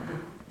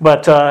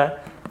 But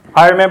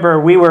I remember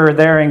we were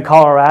there in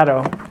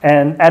Colorado,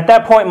 and at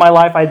that point in my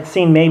life, I'd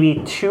seen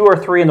maybe 2 or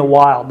 3 in the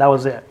wild. That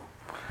was it.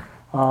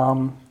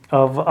 of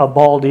a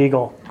bald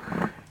eagle.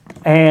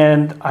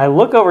 And I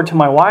look over to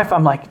my wife.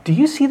 I'm like, do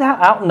you see that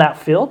out in that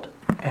field?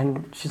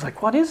 And she's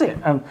like, what is it?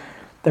 And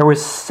there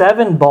was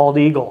 7 bald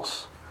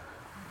eagles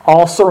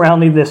all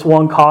surrounding this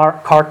one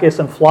carcass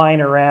and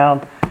flying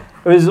around.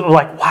 It was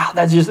like, wow,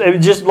 it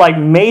just like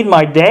made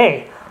my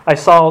day. I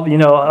saw,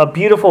 a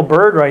beautiful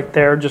bird right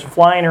there just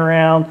flying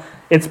around,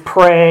 its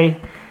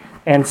prey,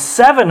 and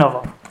 7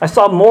 of them. I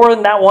saw more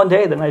in that one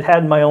day than I'd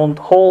had in my own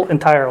whole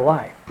entire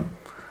life.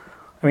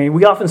 I mean,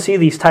 we often see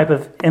these type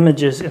of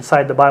images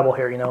inside the Bible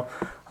here,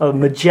 of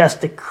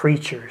majestic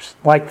creatures,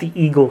 like the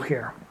eagle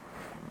here.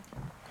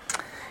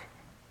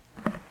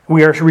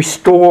 We are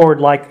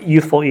restored like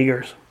youthful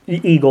eagles.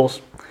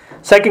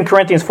 2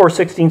 Corinthians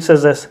 4:16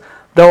 says this,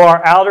 though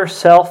our outer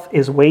self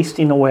is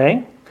wasting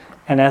away,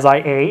 and as I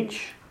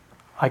age,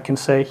 I can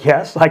say,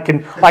 yes, I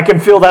can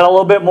feel that a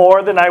little bit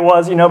more than I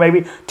was,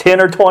 maybe 10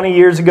 or 20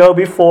 years ago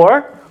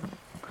before.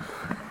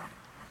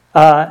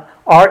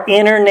 Our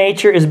inner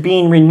nature is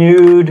being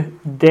renewed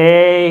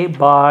day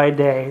by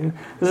day.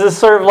 This is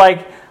sort of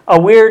like a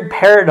weird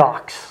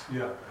paradox.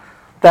 Yeah.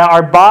 That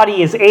our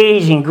body is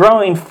aging,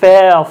 growing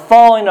frail,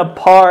 falling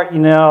apart,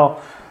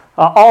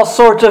 all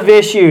sorts of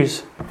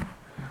issues.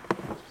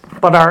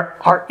 But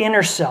our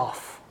inner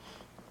self,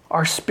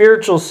 our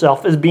spiritual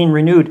self is being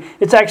renewed.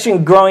 It's actually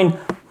growing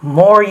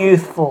more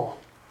youthful,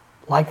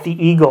 like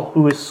the eagle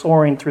who is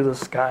soaring through the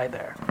sky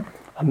there.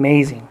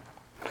 Amazing.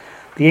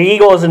 The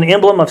eagle is an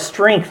emblem of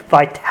strength,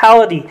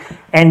 vitality,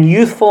 and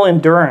youthful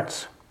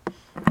endurance.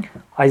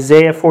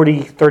 Isaiah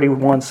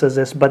 40:31 says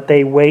this, but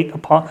they that wait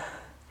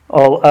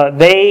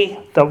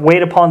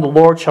upon the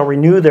Lord shall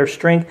renew their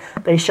strength.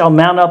 They shall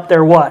mount up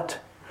their what?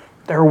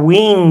 Their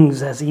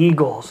wings as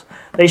eagles.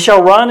 They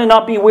shall run and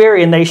not be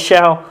weary, and they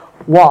shall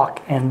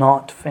walk and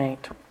not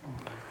faint.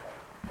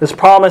 This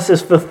promise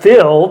is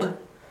fulfilled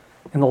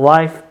in the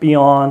life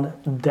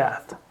beyond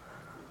death,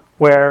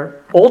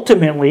 where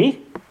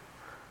ultimately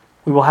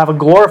we will have a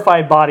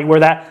glorified body, where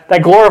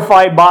that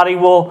glorified body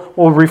will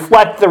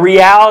reflect the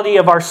reality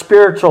of our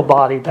spiritual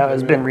body that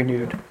has been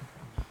renewed.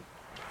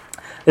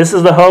 This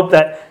is the hope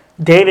that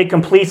David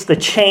completes the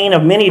chain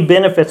of many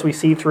benefits we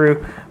see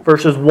through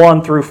verses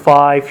 1 through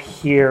 5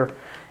 here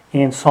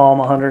in Psalm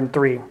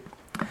 103.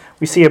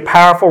 We see a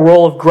powerful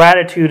role of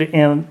gratitude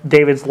in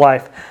David's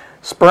life,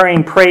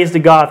 spurring praise to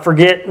God.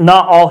 Forget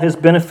not all his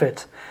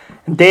benefits.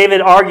 And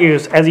David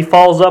argues as he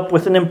follows up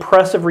with an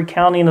impressive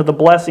recounting of the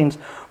blessings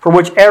for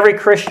which every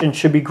Christian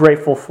should be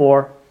grateful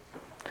for.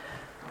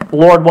 The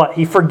Lord what?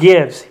 He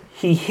forgives,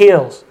 He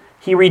heals,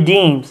 He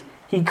redeems,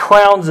 He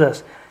crowns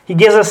us, He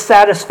gives us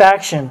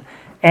satisfaction,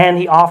 and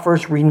He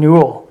offers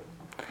renewal.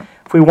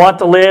 If we want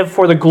to live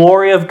for the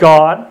glory of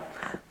God,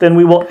 then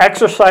we will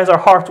exercise our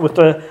hearts with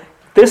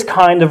this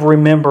kind of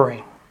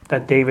remembering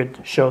that David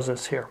shows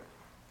us here.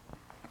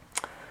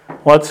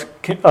 Let's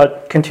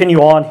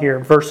continue on here,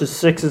 verses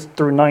 6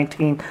 through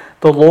 19.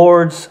 The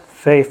Lord's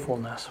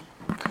faithfulness.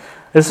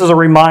 This is a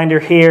reminder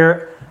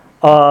here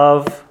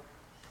of,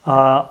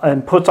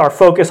 and puts our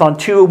focus on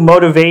 2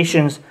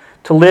 motivations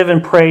to live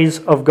in praise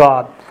of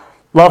God.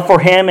 Love for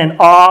Him and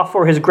awe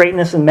for His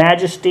greatness and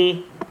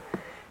majesty.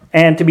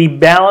 And to be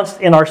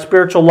balanced in our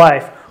spiritual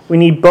life, we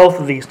need both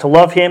of these, to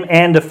love Him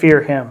and to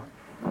fear Him.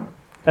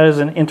 That is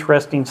an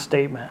interesting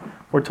statement.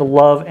 We're to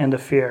love and to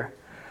fear.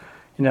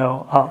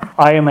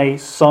 I am a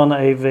son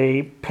of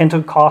a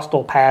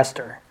Pentecostal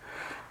pastor.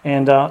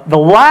 And the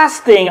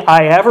last thing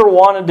I ever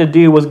wanted to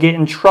do was get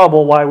in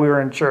trouble while we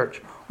were in church,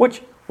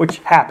 which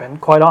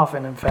happened quite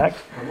often, in fact.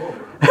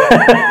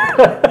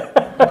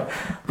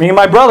 Me and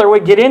my brother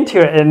would get into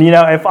it. And,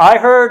 if I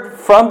heard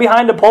from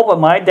behind the pulpit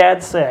my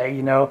dad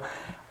say,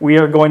 we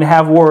are going to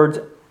have words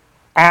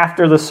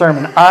after the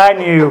sermon, I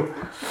knew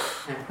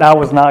that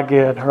was not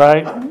good,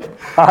 right?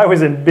 I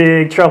was in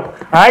big trouble.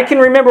 I can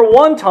remember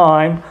one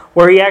time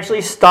where he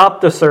actually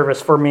stopped the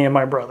service for me and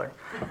my brother.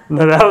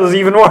 That was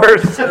even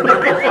worse.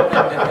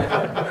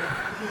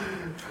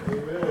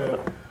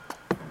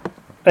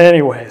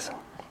 Anyways,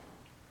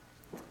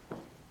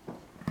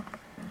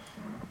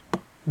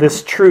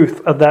 this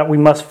truth of that we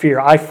must fear.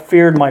 I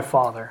feared my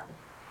father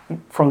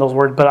from those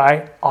words, but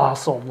I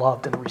also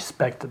loved and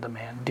respected the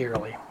man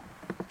dearly.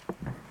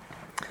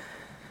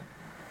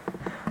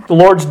 The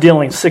Lord's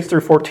dealings, 6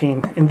 through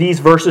 14. In these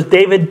verses,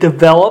 David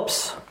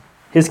develops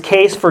his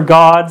case for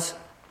God's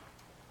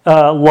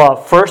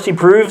love. First, he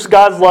proves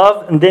God's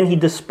love, and then he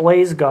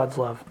displays God's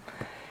love.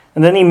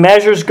 And then he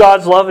measures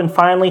God's love, and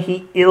finally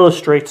he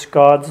illustrates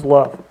God's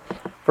love.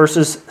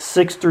 Verses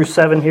 6 through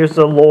 7, here's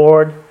the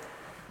Lord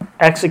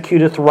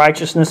executeth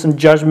righteousness and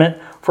judgment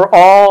for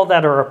all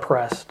that are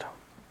oppressed.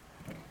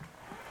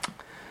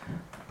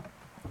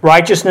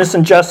 Righteousness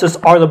and justice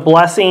are the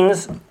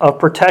blessings of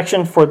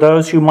protection for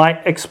those who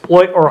might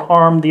exploit or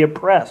harm the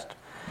oppressed.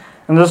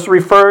 And this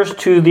refers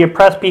to the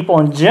oppressed people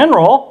in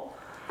general,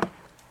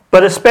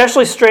 but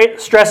especially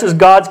stresses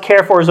God's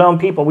care for His own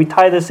people. We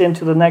tie this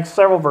into the next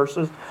several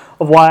verses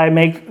of why I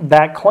make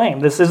that claim.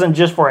 This isn't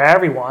just for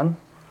everyone.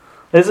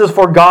 This is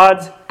for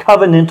God's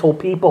covenantal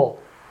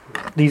people,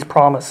 these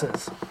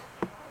promises.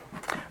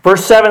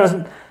 Verse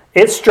 7,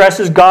 it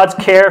stresses God's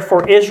care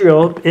for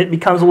Israel. It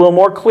becomes a little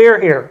more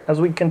clear here as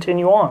we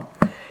continue on.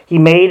 He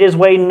made his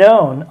way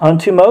known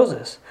unto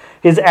Moses,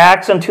 his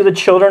acts unto the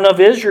children of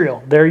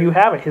Israel. There you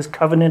have it, his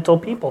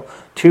covenantal people,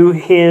 to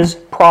his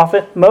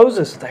prophet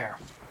Moses there.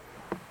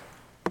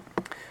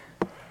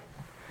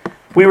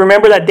 We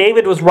remember that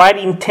David was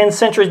writing 10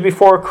 centuries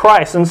before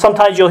Christ, and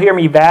sometimes you'll hear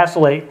me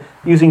vacillate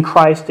using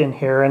Christ in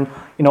here, and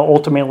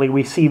ultimately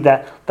we see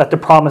that the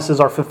promises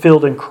are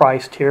fulfilled in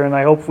Christ here, and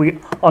I hope we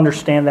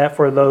understand that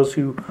for those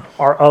who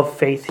are of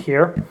faith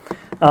here.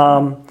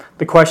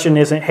 The question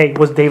isn't, hey,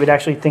 was David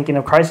actually thinking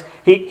of Christ?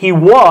 He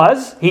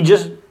was. He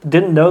just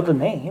didn't know the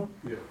name.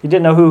 Yeah. He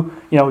didn't know who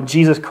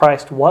Jesus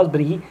Christ was, but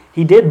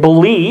he did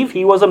believe.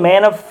 He was a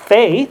man of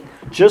faith,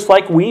 just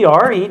like we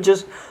are. He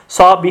just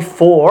saw it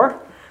before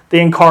the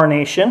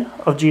incarnation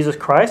of Jesus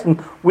Christ,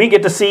 and we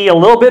get to see a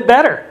little bit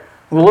better,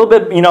 a little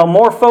bit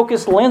more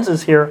focused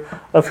lenses here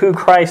of who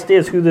Christ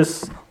is, who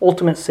this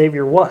ultimate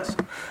Savior was.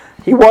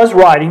 He was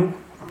writing,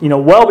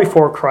 well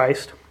before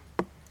Christ.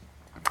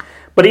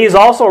 But he is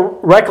also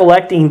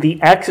recollecting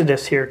the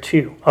Exodus here,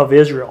 too, of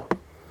Israel,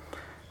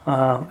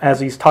 as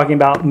he's talking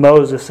about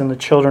Moses and the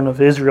children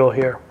of Israel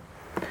here,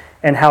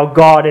 and how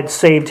God had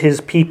saved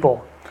his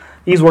people.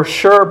 These were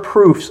sure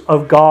proofs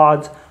of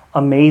God's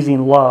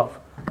amazing love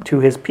to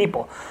his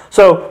people.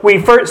 So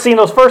we've seen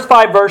those first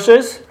 5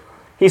 verses.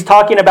 He's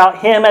talking about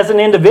him as an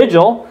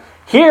individual.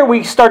 Here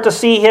we start to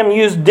see him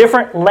use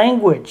different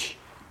language,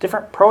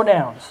 different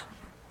pronouns.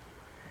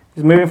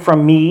 He's moving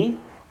from me,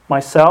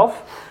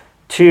 myself,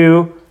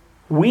 to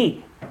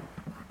we,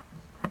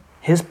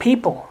 his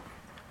people.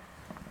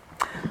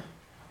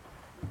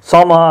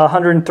 Psalm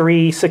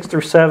 103, 6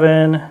 through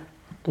 7.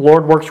 The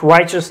Lord works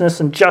righteousness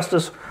and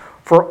justice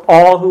for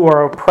all who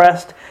are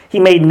oppressed. He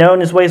made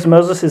known his ways to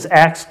Moses, his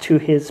acts to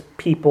his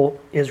people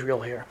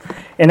Israel here.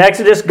 In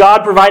Exodus,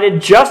 God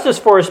provided justice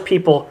for his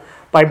people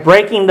by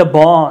breaking the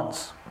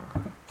bonds.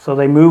 So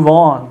they move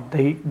on.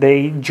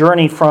 They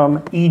journey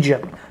from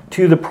Egypt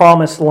to the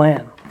promised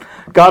land.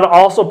 God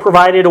also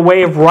provided a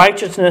way of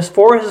righteousness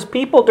for his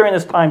people during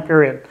this time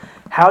period.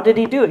 How did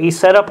he do it? He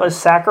set up a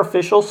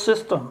sacrificial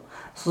system.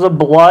 This was a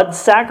blood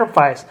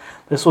sacrifice.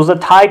 This was a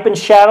type and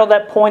shadow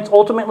that points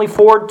ultimately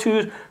forward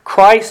to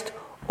Christ's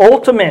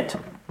ultimate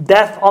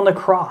death on the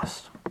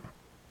cross.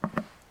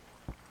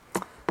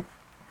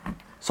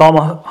 Psalm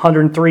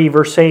 103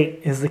 verse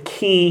 8 is the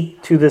key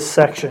to this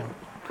section.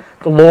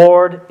 The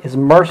Lord is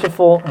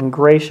merciful and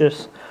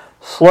gracious,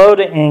 slow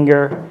to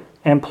anger,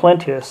 and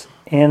plenteous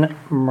in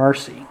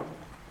mercy.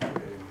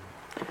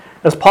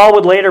 As Paul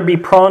would later be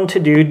prone to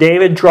do,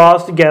 David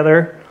draws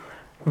together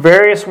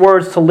various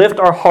words to lift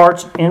our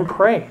hearts in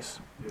praise.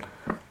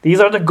 These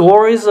are the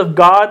glories of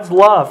God's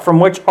love from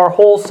which our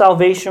whole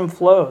salvation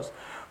flows.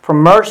 From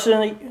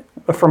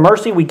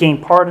mercy we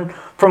gain pardon.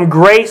 From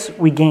grace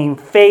we gain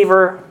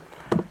favor.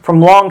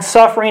 From long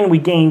suffering we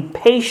gain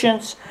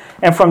patience.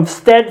 And from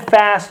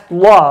steadfast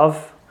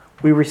love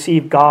we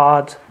receive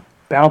God's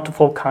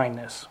bountiful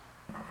kindness.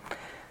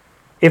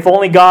 If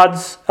only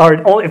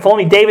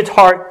David's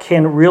heart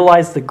can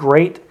realize the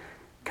great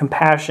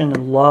compassion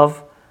and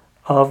love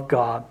of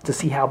God, to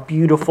see how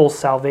beautiful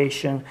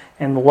salvation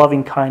and the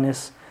loving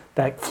kindness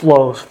that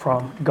flows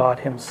from God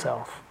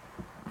himself.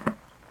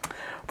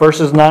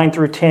 Verses 9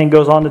 through 10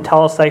 goes on to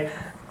tell us that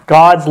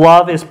God's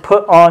love is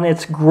put on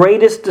its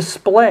greatest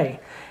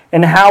display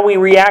in how we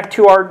react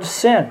to our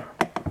sin.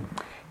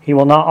 He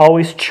will not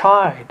always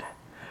chide,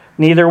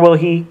 neither will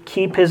he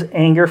keep his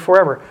anger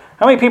forever.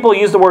 How many people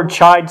use the word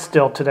chide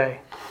still today?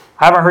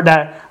 I haven't heard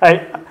that.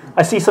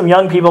 I see some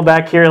young people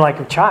back here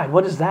like, chide,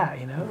 what is that?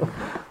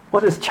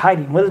 What is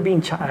chiding? What is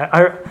being chided?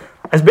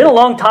 It's been a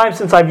long time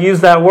since I've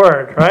used that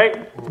word,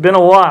 right? It's been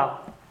a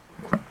while.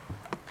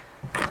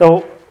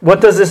 So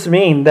what does this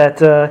mean?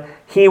 That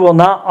he will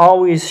not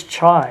always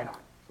chide.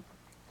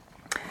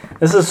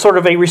 This is sort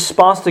of a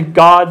response to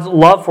God's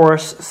love for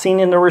us, seen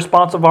in the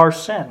response of our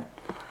sin.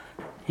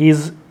 He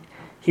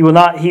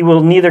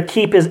will neither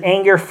keep his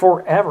anger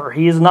forever.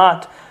 He is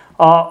not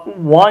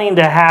wanting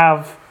to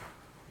have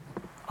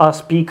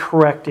us be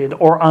corrected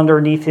or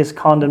underneath his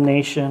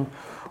condemnation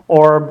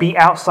or be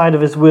outside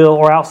of his will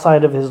or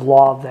outside of his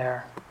law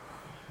there.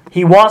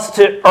 He wants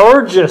to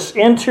urge us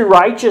into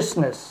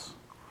righteousness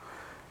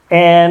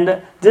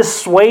and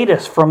dissuade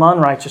us from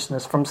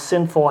unrighteousness, from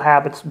sinful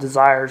habits,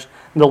 desires,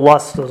 and the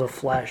lusts of the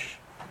flesh.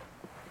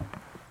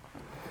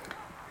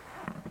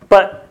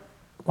 But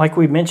like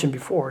we mentioned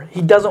before,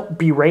 he doesn't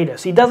berate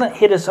us. He doesn't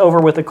hit us over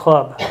with a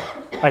club.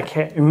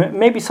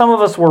 Maybe some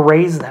of us were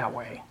raised that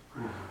way,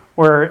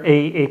 where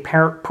a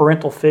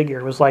parental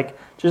figure was like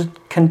just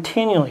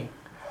continually,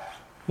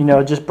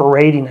 just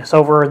berating us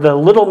over the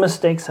little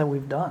mistakes that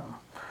we've done.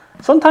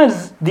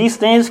 Sometimes these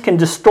things can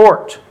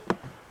distort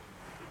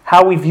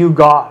how we view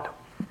God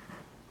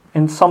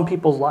in some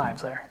people's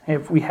lives there.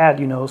 If we had,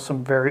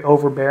 some very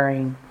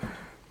overbearing,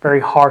 very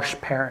harsh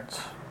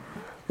parents.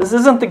 This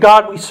isn't the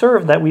God we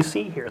serve that we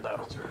see here,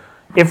 though.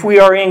 If we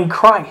are in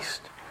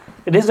Christ,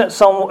 it isn't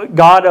some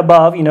God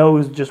above,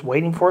 who's just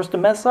waiting for us to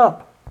mess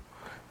up.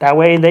 That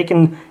way they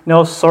can,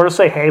 sort of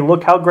say, hey,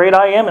 look how great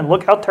I am and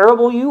look how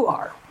terrible you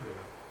are.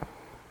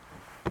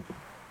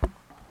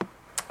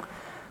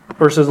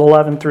 Verses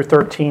 11 through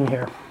 13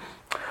 here.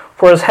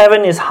 For as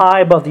heaven is high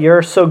above the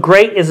earth, so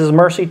great is his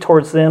mercy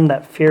towards them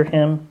that fear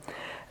him.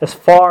 As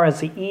far as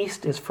the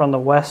east is from the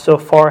west, so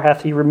far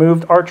hath he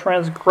removed our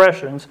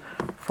transgressions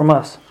from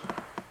us.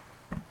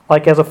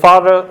 Like as a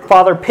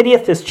father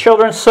pitieth his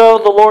children, so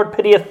the Lord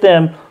pitieth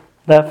them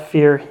that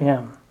fear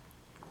him.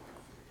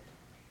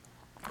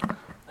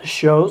 This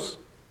shows.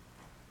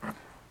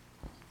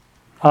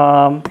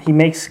 He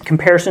makes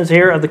comparisons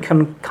here of the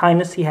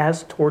kindness he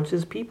has towards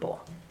his people.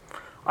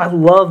 I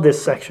love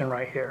this section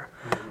right here.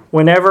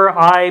 Whenever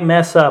I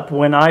mess up,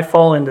 when I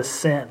fall into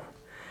sin,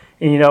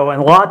 and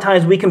a lot of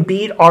times we can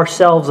beat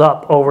ourselves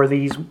up over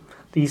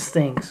these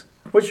things,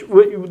 which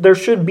there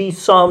should be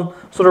some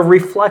sort of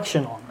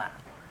reflection on that.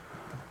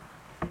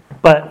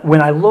 But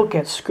when I look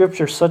at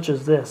scripture such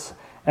as this,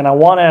 and I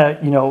want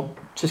to,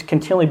 just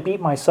continually beat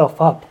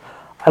myself up,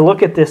 I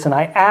look at this and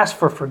I ask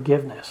for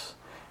forgiveness,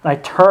 and I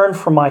turn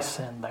from my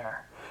sin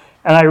there,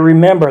 and I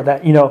remember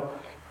that,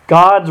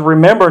 God's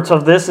remembrance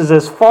of this is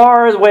as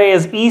far away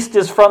as east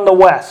is from the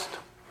west.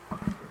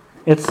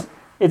 It's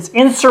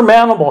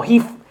insurmountable.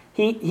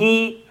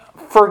 He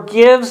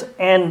forgives,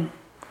 and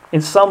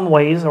in some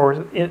ways,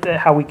 or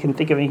how we can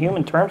think of it in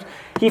human terms,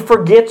 he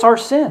forgets our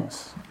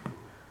sins.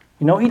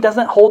 He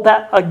doesn't hold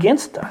that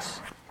against us.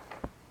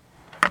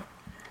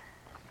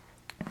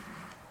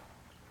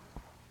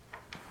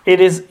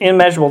 It is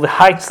immeasurable, the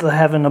heights of the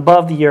heaven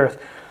above the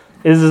earth.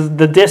 It is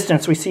the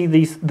distance. We see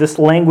this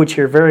language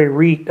here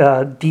very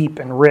deep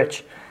and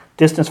rich.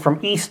 Distance from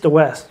east to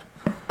west.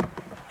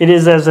 It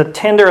is as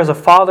tender as a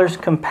father's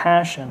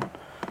compassion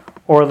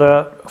for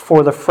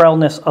the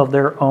frailness of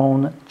their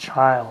own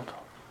child.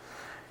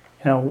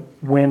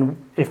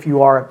 If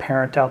you are a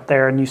parent out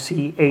there and you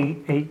see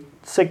a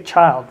sick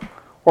child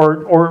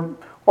or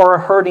a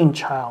hurting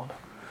child,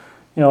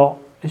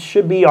 it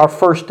should be our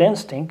first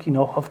instinct,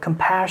 of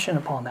compassion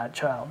upon that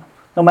child.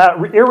 No matter,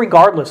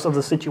 irregardless of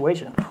the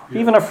situation.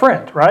 Even a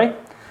friend, right?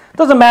 It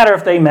doesn't matter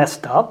if they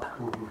messed up.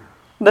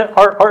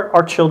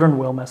 Our children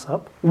will mess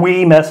up.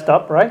 We messed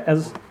up, right?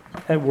 As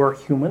we're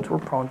humans, we're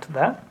prone to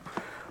that.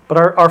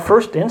 But our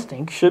first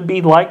instinct should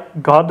be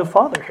like God the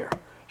Father here.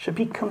 Should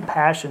be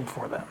compassion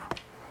for them.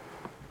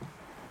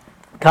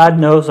 God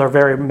knows our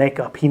very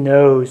makeup. He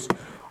knows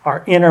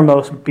our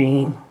innermost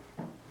being.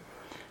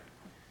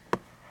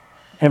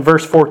 And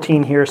verse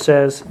 14 here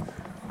says,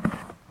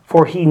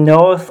 for he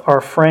knoweth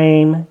our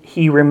frame,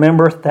 he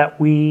remembereth that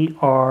we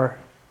are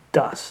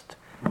dust.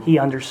 He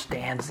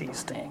understands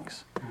these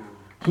things.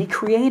 He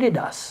created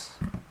us.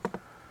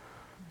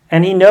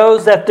 And he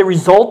knows that the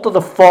result of the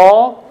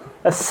fall,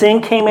 a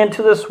sin came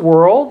into this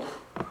world,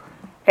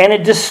 and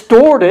it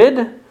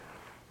distorted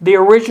the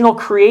original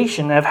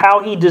creation of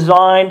how he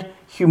designed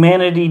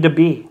humanity to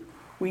be.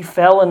 We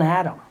fell in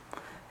Adam.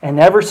 And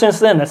ever since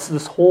then, it's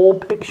this whole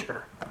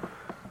picture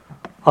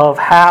of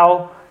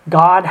how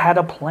God had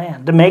a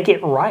plan to make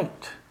it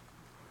right.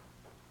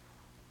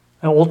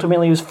 And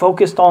ultimately, he was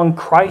focused on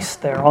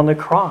Christ there on the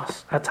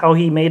cross. That's how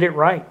he made it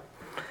right.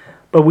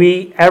 But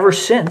we, ever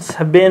since,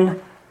 have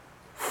been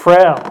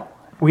frail.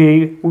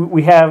 We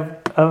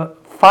have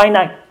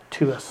finite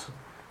to us.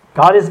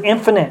 God is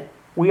infinite.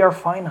 We are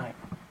finite.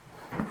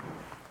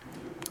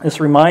 This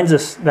reminds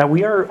us that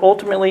we are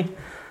ultimately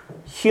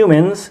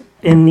humans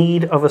in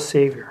need of a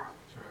Savior.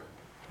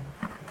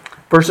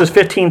 Verses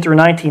 15 through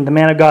 19, the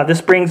man of God.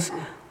 This brings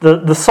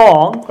the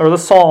song or the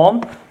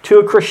psalm to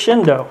a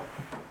crescendo.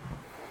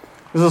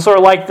 This is sort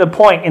of like the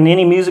point in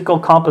any musical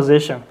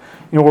composition.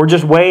 We're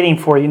just waiting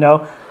for,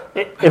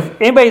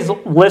 if anybody's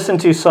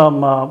listened to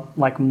some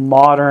like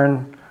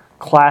modern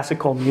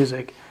classical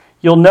music,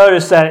 you'll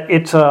notice that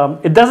it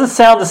doesn't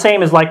sound the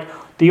same as like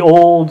the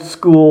old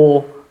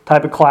school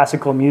type of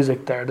classical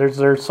music there.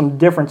 There's some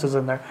differences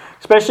in there,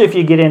 especially if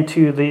you get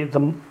into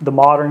the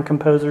modern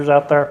composers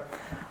out there.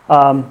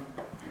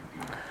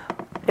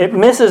 It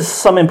misses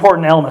some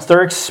important elements.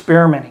 They're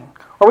experimenting.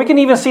 Or we can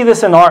even see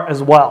this in art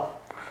as well.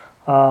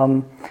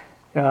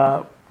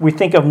 We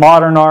think of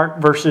modern art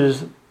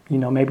versus,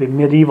 maybe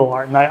medieval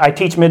art. And I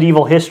teach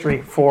medieval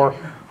history for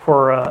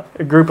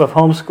a group of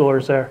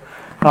homeschoolers there.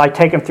 And I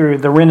take them through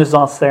the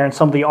Renaissance there and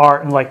some of the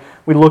art. And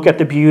we look at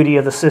the beauty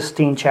of the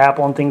Sistine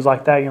Chapel and things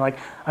like that. You're like,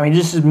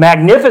 this is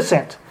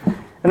magnificent. And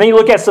then you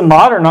look at some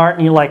modern art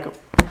and you're like,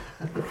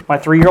 my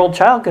 3-year-old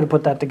child could have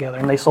put that together.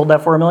 And they sold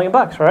that for $1 million,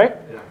 right?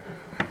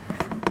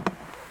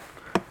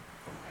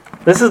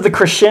 This is the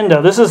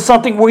crescendo. This is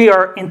something we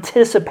are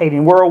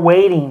anticipating. We're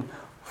awaiting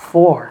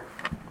for.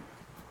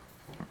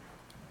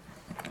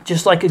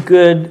 Just like a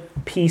good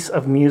piece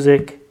of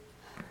music,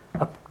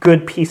 a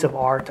good piece of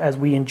art as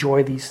we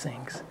enjoy these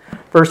things.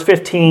 Verse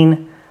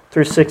 15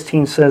 through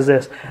 16 says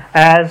this,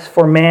 as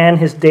for man,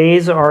 his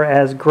days are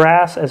as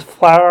grass, as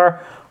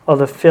flower of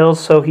the field,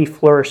 so he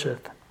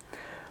flourisheth.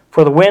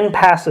 For the wind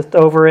passeth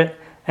over it,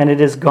 and it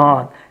is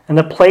gone, and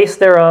the place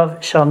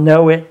thereof shall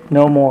know it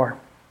no more.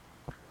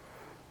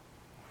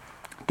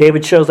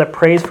 David shows that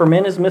praise for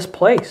men is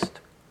misplaced.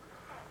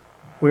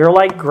 We are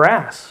like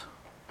grass.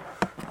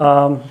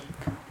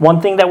 One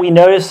thing that we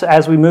noticed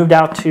as we moved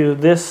out to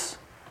this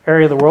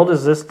area of the world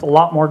is this a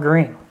lot more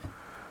green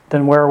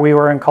than where we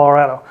were in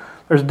Colorado.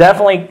 There's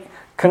definitely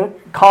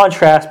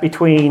contrast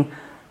between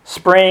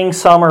spring,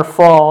 summer,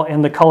 fall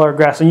in the color of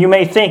grass. And you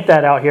may think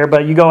that out here,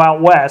 but you go out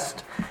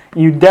west,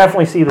 you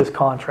definitely see this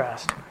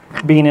contrast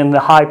being in the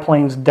high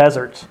plains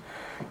deserts.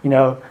 You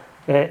know,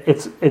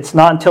 it's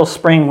not until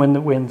spring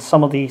when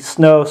some of the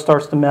snow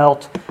starts to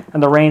melt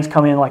and the rains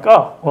come in like,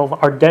 oh, well,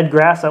 our dead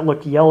grass that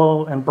looked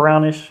yellow and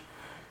brownish,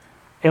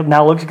 it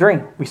now looks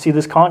green. We see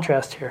this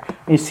contrast here.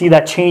 And you see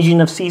that changing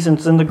of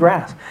seasons in the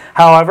grass.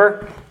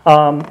 However,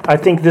 I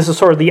think this is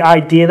sort of the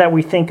idea that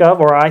we think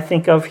of, or I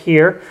think of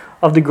here,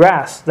 of the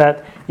grass,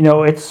 that, you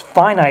know, it's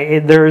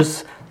finite.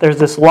 There's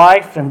this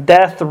life and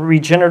death, the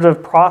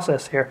regenerative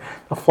process here.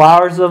 The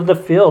flowers of the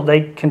field,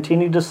 they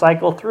continue to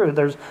cycle through.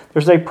 There's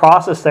a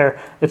process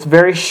there. It's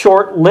very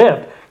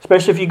short-lived,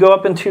 especially if you go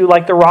up into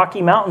like the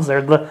Rocky Mountains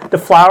there. The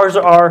flowers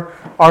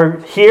are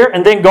here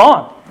and then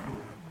gone.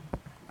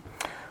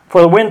 For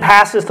the wind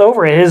passeth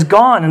over it is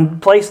gone, and the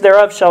place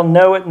thereof shall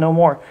know it no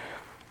more.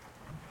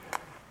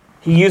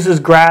 He uses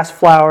grass,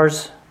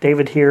 flowers,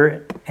 David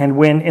here, and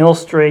wind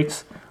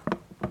illustrates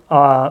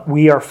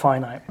we are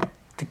finite,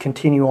 to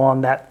continue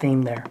on that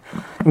theme there.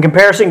 In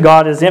comparison,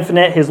 God is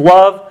infinite. His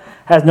love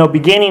has no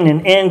beginning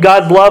and end.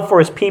 God's love for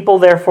his people,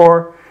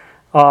 therefore,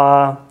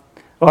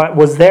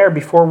 was there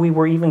before we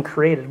were even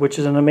created, which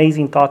is an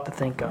amazing thought to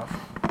think of.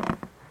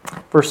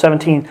 Verse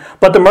 17,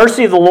 but the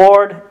mercy of the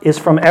Lord is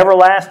from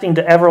everlasting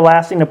to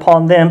everlasting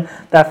upon them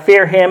that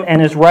fear him,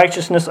 and his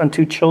righteousness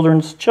unto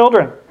children's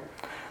children.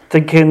 The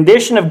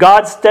condition of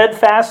God's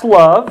steadfast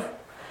love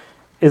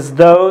is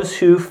those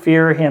who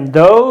fear him,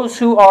 those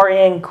who are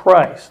in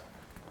Christ.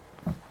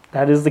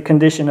 That is the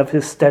condition of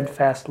his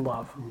steadfast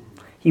love.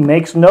 He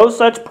makes no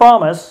such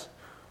promise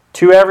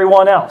to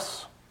everyone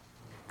else.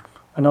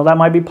 I know that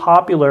might be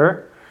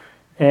popular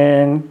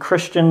in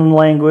Christian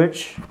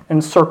language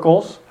and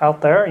circles out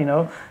there. You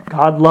know,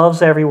 God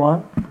loves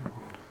everyone.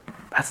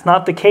 That's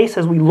not the case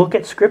as we look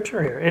at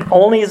Scripture here. It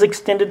only is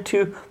extended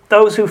to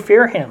those who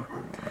fear him.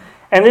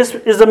 And this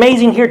is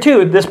amazing here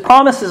too. This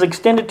promise is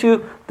extended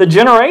to the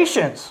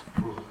generations.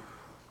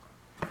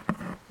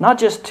 Not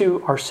just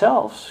to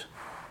ourselves,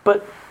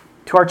 but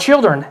to our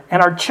children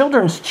and our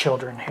children's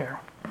children here.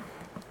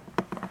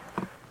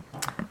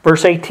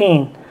 Verse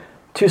 18,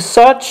 to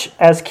such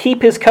as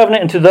keep his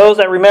covenant and to those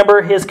that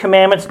remember his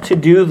commandments to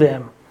do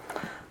them.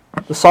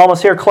 The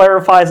psalmist here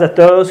clarifies that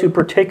those who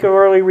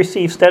particularly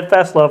receive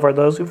steadfast love are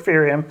those who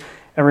fear him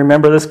and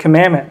remember this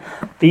commandment.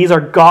 These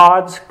are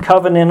God's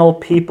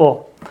covenantal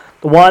people,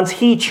 the ones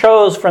he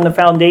chose from the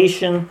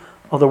foundation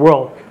of the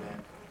world.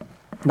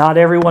 Not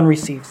everyone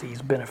receives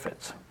these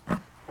benefits.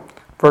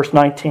 Verse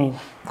 19,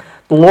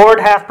 the Lord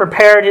hath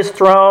prepared his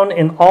throne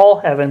in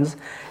all heavens,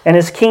 and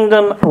his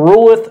kingdom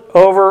ruleth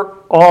over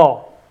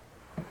all.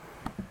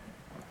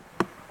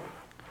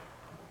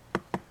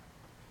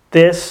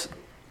 This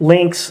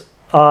links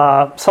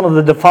some of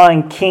the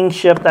divine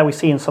kingship that we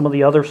see in some of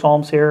the other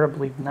Psalms here, I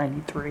believe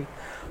 93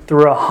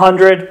 through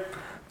 100.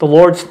 The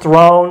Lord's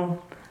throne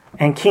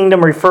and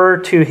kingdom refer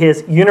to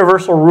his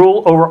universal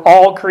rule over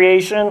all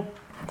creation.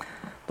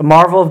 The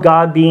marvel of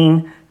God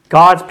being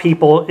God's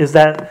people is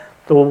that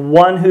the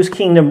one whose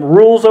kingdom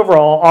rules over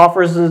all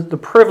offers the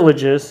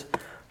privileges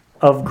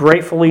of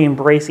gratefully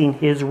embracing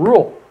his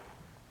rule.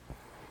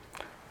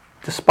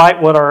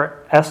 Despite what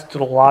our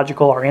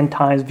eschatological, our end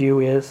times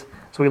view is,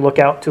 as we look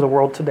out to the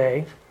world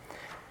today,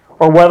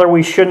 or whether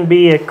we shouldn't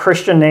be a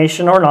Christian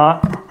nation or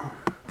not,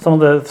 some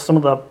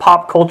of the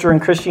pop culture and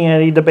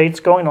Christianity debates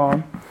going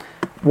on,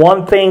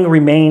 one thing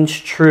remains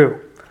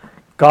true.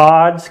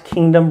 God's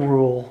kingdom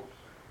rule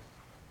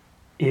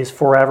is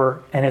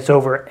forever, and it's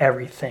over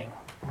everything.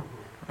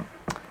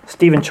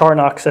 Stephen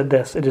Charnock said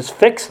this, it is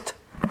fixed,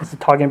 this is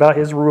talking about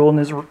his rule and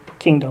his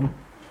kingdom,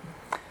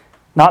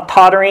 not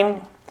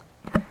tottering,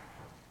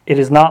 it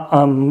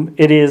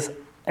is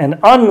an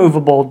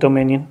unmovable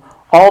dominion.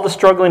 All the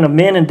struggling of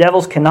men and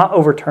devils cannot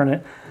overturn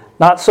it,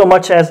 not so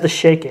much as to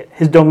shake it.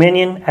 His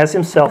dominion as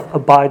himself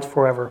abides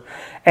forever,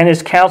 and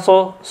his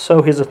counsel,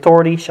 so his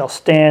authority shall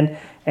stand,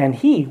 and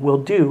he will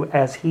do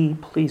as he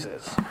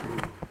pleases.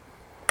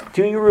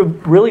 Do you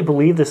really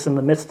believe this in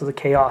the midst of the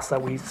chaos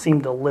that we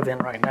seem to live in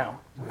right now?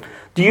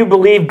 Do you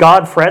believe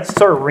God frets,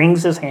 sort of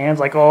wrings his hands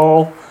like,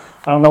 oh,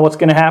 I don't know what's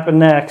going to happen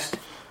next?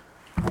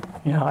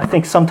 You know, I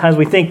think sometimes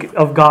we think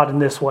of God in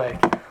this way.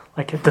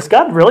 Like, does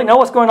God really know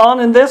what's going on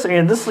in this? I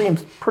mean, this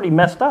seems pretty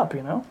messed up,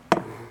 you know?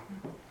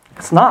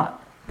 It's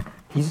not.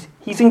 He's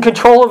in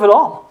control of it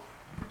all.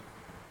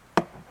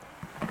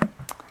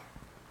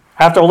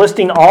 After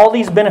listing all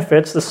these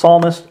benefits, the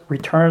psalmist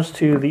returns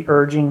to the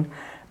urging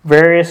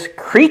various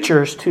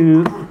creatures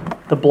to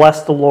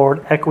bless the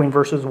Lord, echoing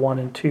verses 1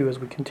 and 2 as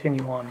we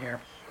continue on here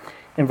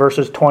in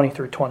verses 20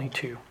 through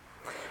 22.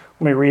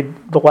 Let me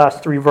read the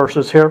last 3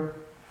 verses here.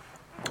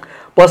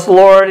 Bless the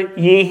Lord,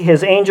 ye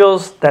his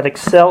angels that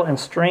excel in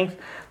strength,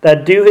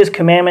 that do his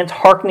commandments,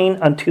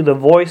 hearkening unto the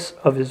voice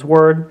of his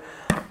word.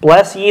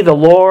 Bless ye the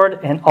Lord,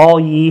 and all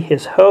ye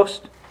his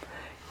host,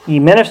 ye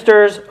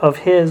ministers of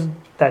his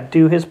that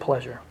do his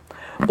pleasure.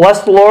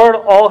 Bless the Lord,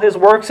 all his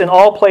works in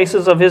all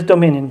places of his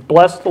dominion.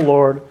 Bless the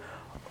Lord,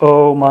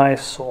 O my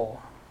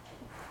soul.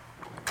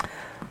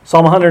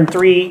 Psalm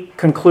 103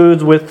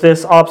 concludes with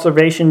this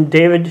observation.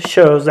 David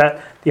shows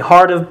that the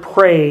heart of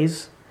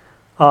praise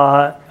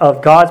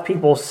of God's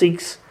people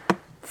seeks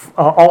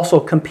also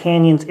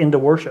companions into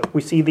worship.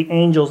 We see the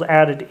angels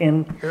added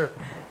in here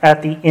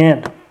at the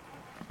end.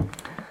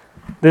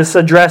 This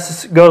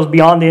address goes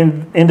beyond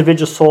the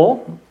individual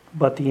soul,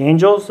 but the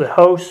angels, the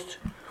host,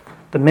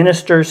 the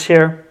ministers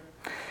here.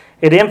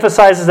 It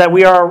emphasizes that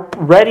we are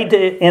ready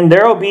to, in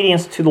their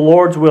obedience to the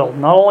Lord's will.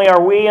 Not only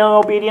are we in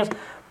obedience,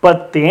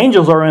 but the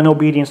angels are in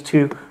obedience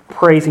to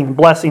praising,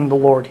 blessing the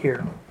Lord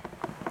here.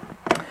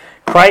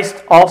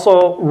 Christ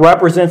also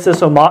represents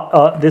this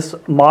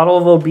model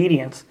of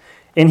obedience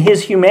in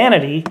his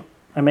humanity.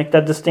 I make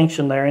that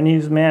distinction there, in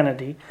his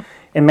humanity,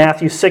 in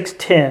Matthew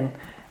 6:10,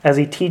 as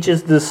he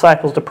teaches the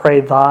disciples to pray,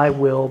 "Thy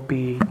will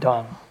be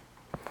done."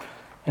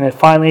 And it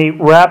finally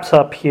wraps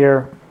up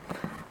here,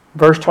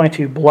 verse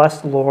 22,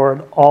 "Bless the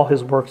Lord, all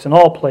his works in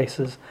all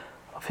places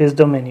of his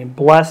dominion.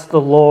 Bless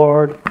the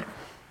Lord,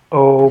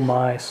 O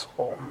my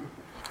soul."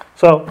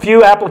 So,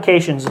 few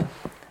applications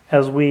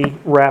as we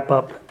wrap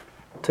up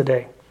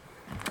today.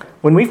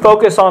 When we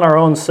focus on our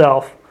own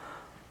self,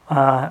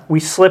 we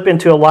slip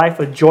into a life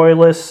of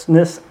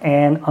joylessness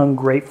and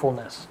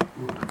ungratefulness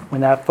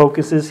when that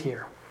focus is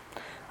here.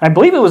 I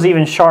believe it was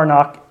even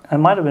Charnock, it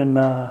might have been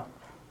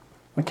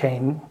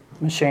McShane,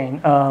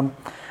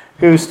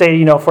 who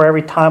stated, for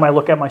every time I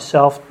look at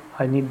myself,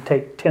 I need to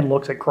take 10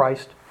 looks at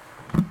Christ.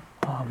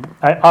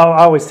 I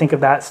always think of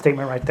that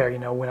statement right there,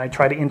 when I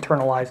try to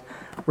internalize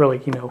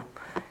really,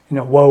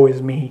 woe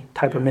is me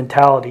type of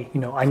mentality.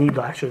 I need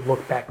to actually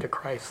look back to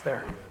Christ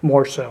there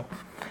more so.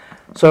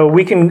 So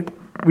we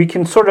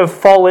can sort of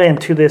fall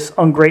into this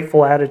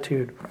ungrateful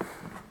attitude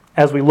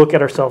as we look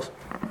at ourselves.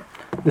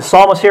 The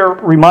psalmist here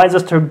reminds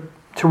us to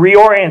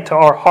reorient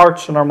our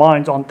hearts and our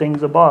minds on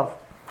things above.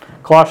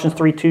 Colossians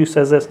 3:2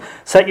 says this,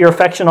 "Set your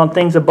affection on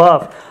things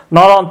above,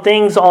 not on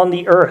things on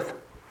the earth."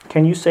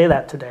 Can you say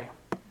that today?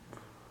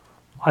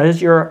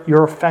 Is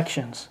your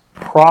affections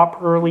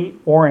properly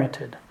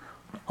oriented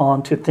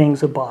onto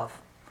things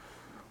above?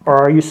 Or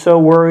are you so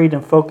worried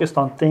and focused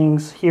on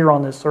things here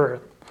on this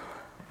earth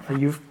that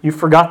you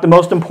forgot the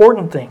most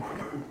important thing?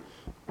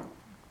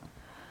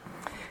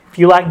 If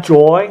you lack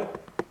joy,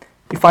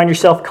 you find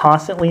yourself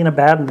constantly in a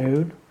bad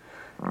mood,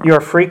 you are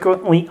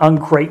frequently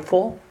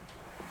ungrateful,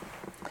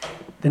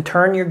 then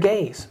turn your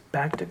gaze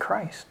back to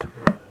Christ.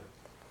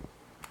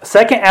 A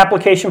second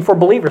application for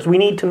believers, we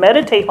need to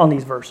meditate on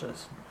these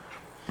verses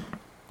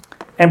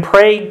and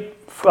pray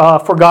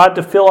for God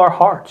to fill our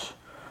hearts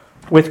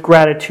with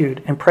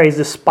gratitude and praise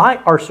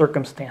despite our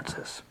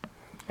circumstances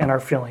and our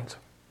feelings.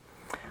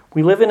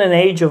 We live in an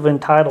age of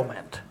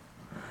entitlement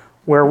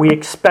where we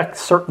expect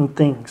certain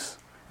things.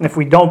 And if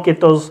we don't get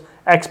those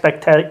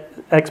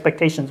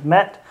expectations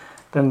met,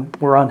 then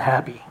we're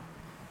unhappy.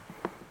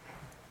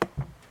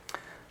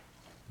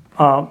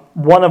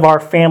 One of our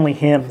family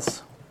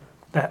hymns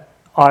that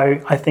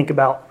I think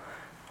about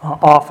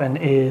often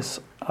is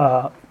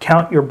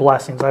Count Your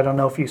Blessings. I don't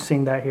know if you've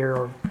seen that here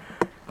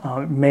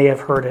or may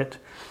have heard it.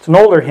 It's an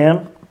older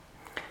hymn,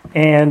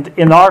 and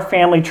in our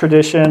family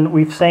tradition,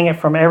 we've sang it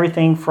from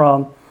everything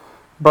from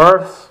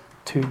births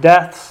to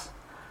deaths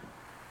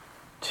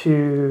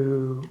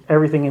to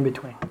everything in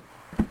between.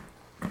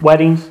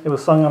 Weddings, it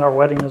was sung on our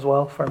wedding as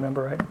well, if I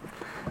remember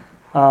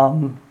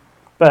right.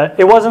 But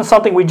it wasn't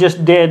something we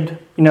just did,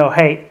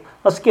 hey,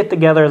 let's get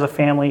together as a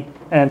family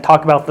and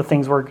talk about the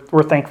things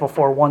we're thankful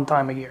for one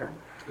time a year.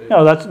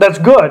 That's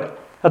good.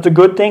 That's a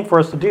good thing for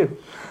us to do.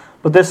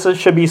 But this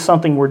should be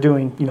something we're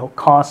doing,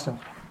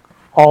 constantly,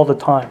 all the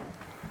time.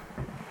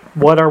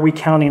 What are we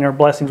counting our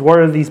blessings? What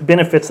are these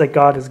benefits that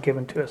God has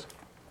given to us?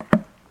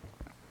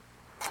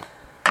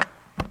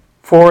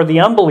 For the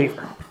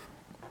unbeliever,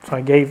 so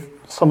I gave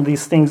some of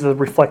these things to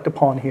reflect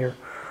upon here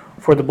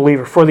for the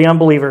believer. For the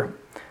unbeliever,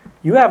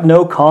 you have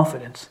no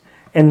confidence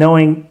in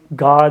knowing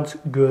God's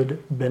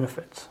good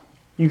benefits.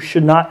 You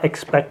should not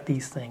expect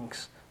these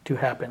things to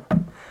happen.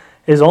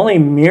 It is only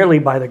merely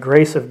by the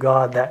grace of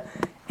God that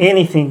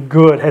anything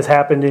good has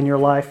happened in your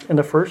life in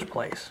the first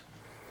place.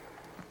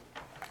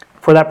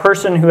 For that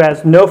person who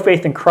has no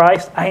faith in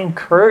Christ, I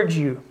encourage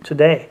you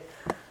today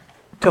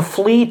to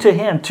flee to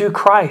Him, to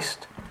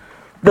Christ,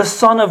 the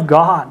Son of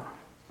God,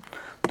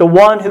 the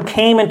one who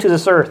came into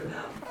this earth,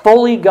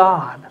 fully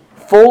God,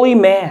 fully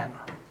man,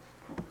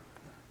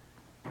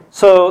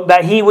 so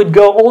that He would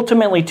go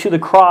ultimately to the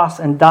cross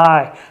and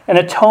die and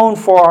atone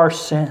for our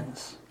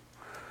sins.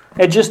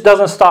 It just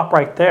doesn't stop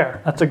right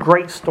there. That's a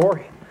great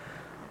story.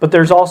 But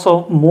there's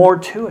also more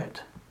to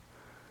it.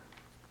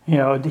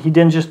 He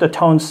didn't just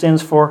atone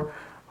sins for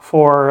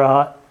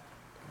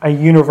a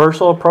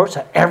universal approach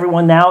that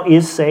everyone now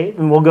is saved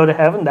and will go to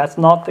heaven. That's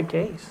not the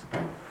case.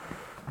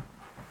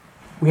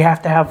 We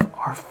have to have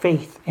our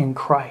faith in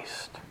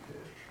Christ.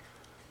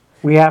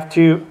 We have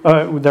to,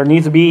 there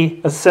needs to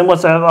be a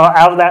semblance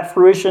out of that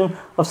fruition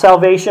of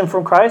salvation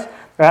from Christ.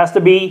 There has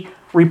to be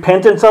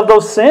repentance of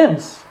those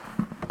sins.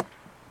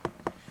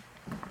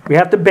 We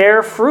have to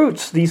bear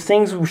fruits. These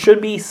things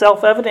should be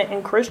self-evident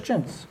in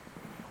Christians.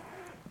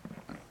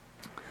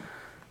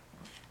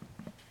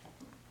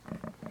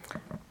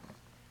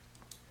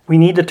 We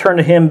need to turn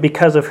to Him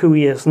because of who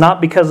He is, not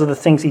because of the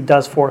things He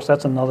does for us.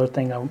 That's another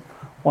thing I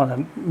want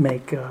to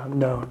make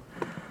known.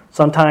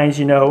 Sometimes,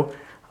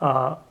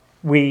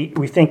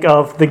 we think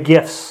of the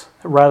gifts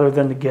rather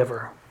than the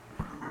giver.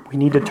 We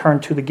need to turn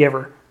to the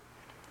giver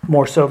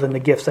more so than the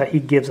gifts that He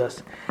gives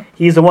us.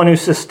 He's the one who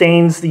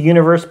sustains the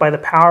universe by the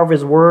power of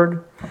His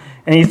word,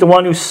 and He's the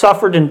one who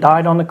suffered and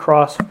died on the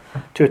cross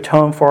to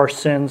atone for our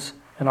sins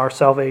and our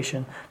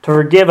salvation, to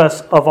forgive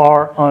us of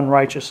our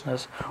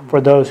unrighteousness for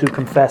those who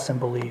confess and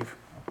believe.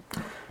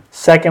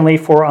 Secondly,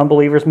 for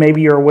unbelievers,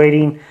 maybe you're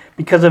waiting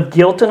because of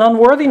guilt and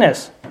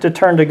unworthiness to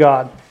turn to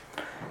God.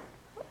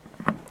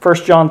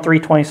 1 John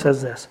 3:20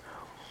 says this,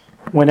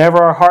 "Whenever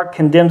our heart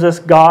condemns us,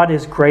 God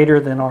is greater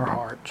than our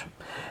heart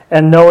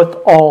and knoweth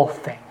all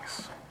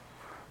things."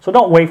 So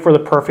don't wait for the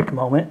perfect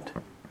moment.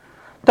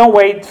 Don't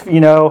wait,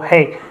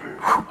 hey,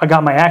 I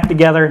got my act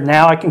together,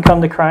 now I can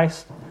come to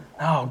Christ.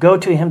 No, go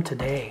to Him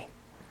today.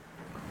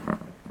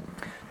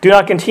 Do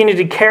not continue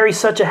to carry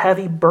such a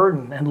heavy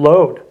burden and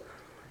load.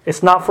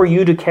 It's not for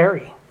you to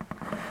carry.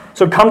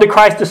 So come to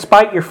Christ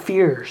despite your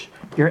fears,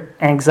 your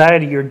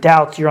anxiety, your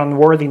doubts, your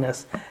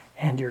unworthiness,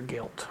 and your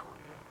guilt.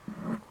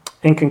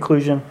 In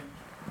conclusion,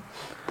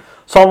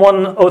 Psalm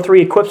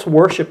 103 equips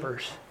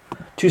worshipers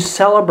to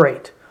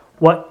celebrate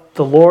what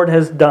the Lord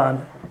has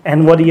done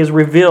and what He has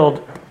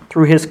revealed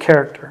through His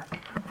character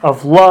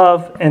of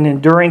love and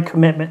enduring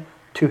commitment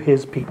to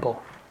His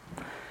people.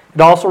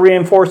 It also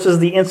reinforces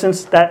the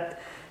instance that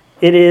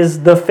it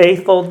is the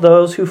faithful,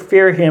 those who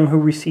fear Him, who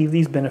receive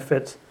these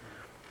benefits,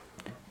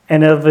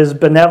 and of His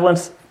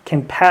benevolence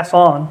can pass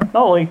on,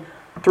 not only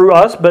through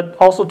us, but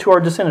also to our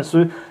descendants.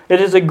 So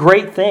it is a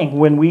great thing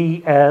when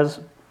we as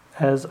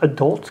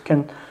adults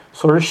can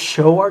sort of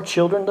show our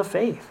children the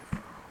faith.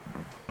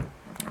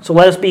 So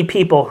let us be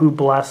people who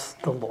bless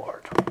the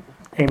Lord.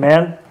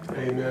 Amen?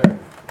 Amen.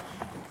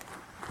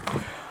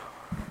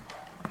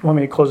 You want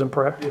me to close in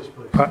prayer? Yes,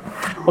 please. All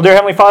right. Well, dear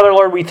Heavenly Father,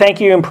 Lord, we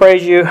thank You and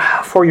praise You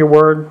for Your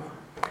word.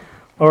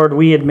 Lord,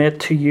 we admit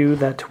to You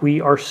that we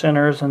are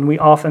sinners and we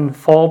often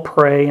fall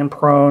prey and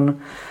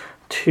prone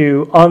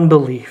to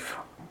unbelief.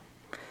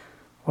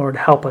 Lord,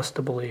 help us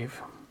to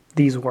believe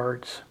these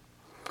words,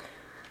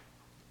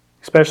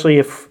 especially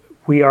if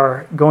we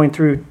are going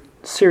through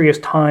serious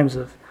times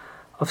of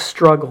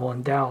struggle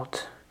and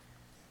doubt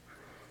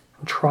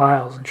and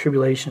trials and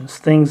tribulations,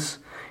 things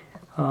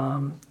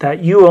that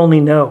You only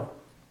know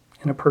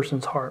in a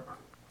person's heart.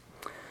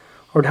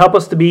 Lord, help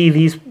us to be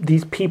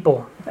these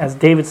people, as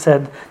David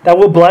said, that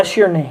will bless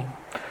Your name,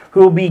 who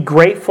will be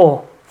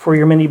grateful for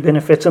Your many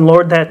benefits. And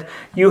Lord, that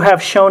You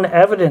have shown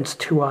evidence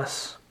to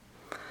us.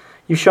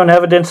 You've shown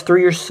evidence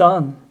through Your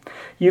Son.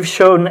 You've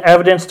shown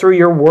evidence through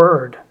Your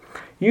word.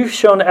 You've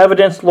shown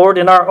evidence, Lord,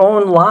 in our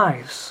own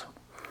lives,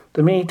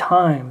 the many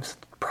times,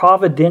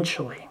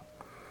 providentially,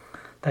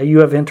 that You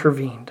have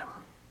intervened.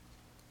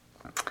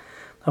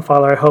 Now,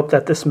 Father, I hope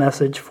that this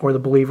message for the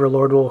believer,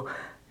 Lord, will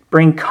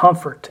bring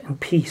comfort and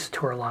peace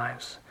to our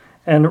lives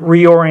and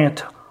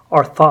reorient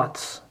our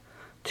thoughts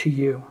to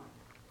You.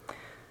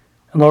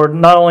 And Lord,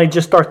 not only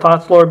just our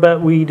thoughts, Lord,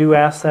 but we do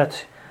ask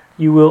that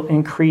You will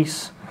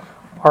increase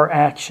our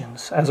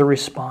actions as a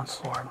response,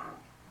 Lord.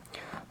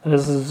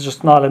 This is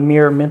just not a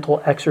mere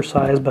mental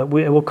exercise, but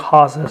it will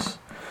cause us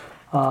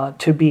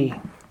to be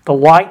the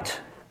light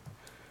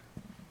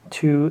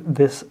to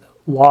this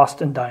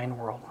lost and dying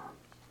world.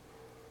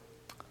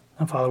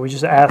 And Father, we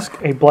just ask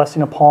a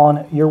blessing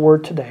upon Your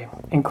word today.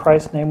 In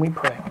Christ's name we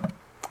pray.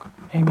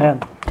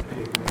 Amen.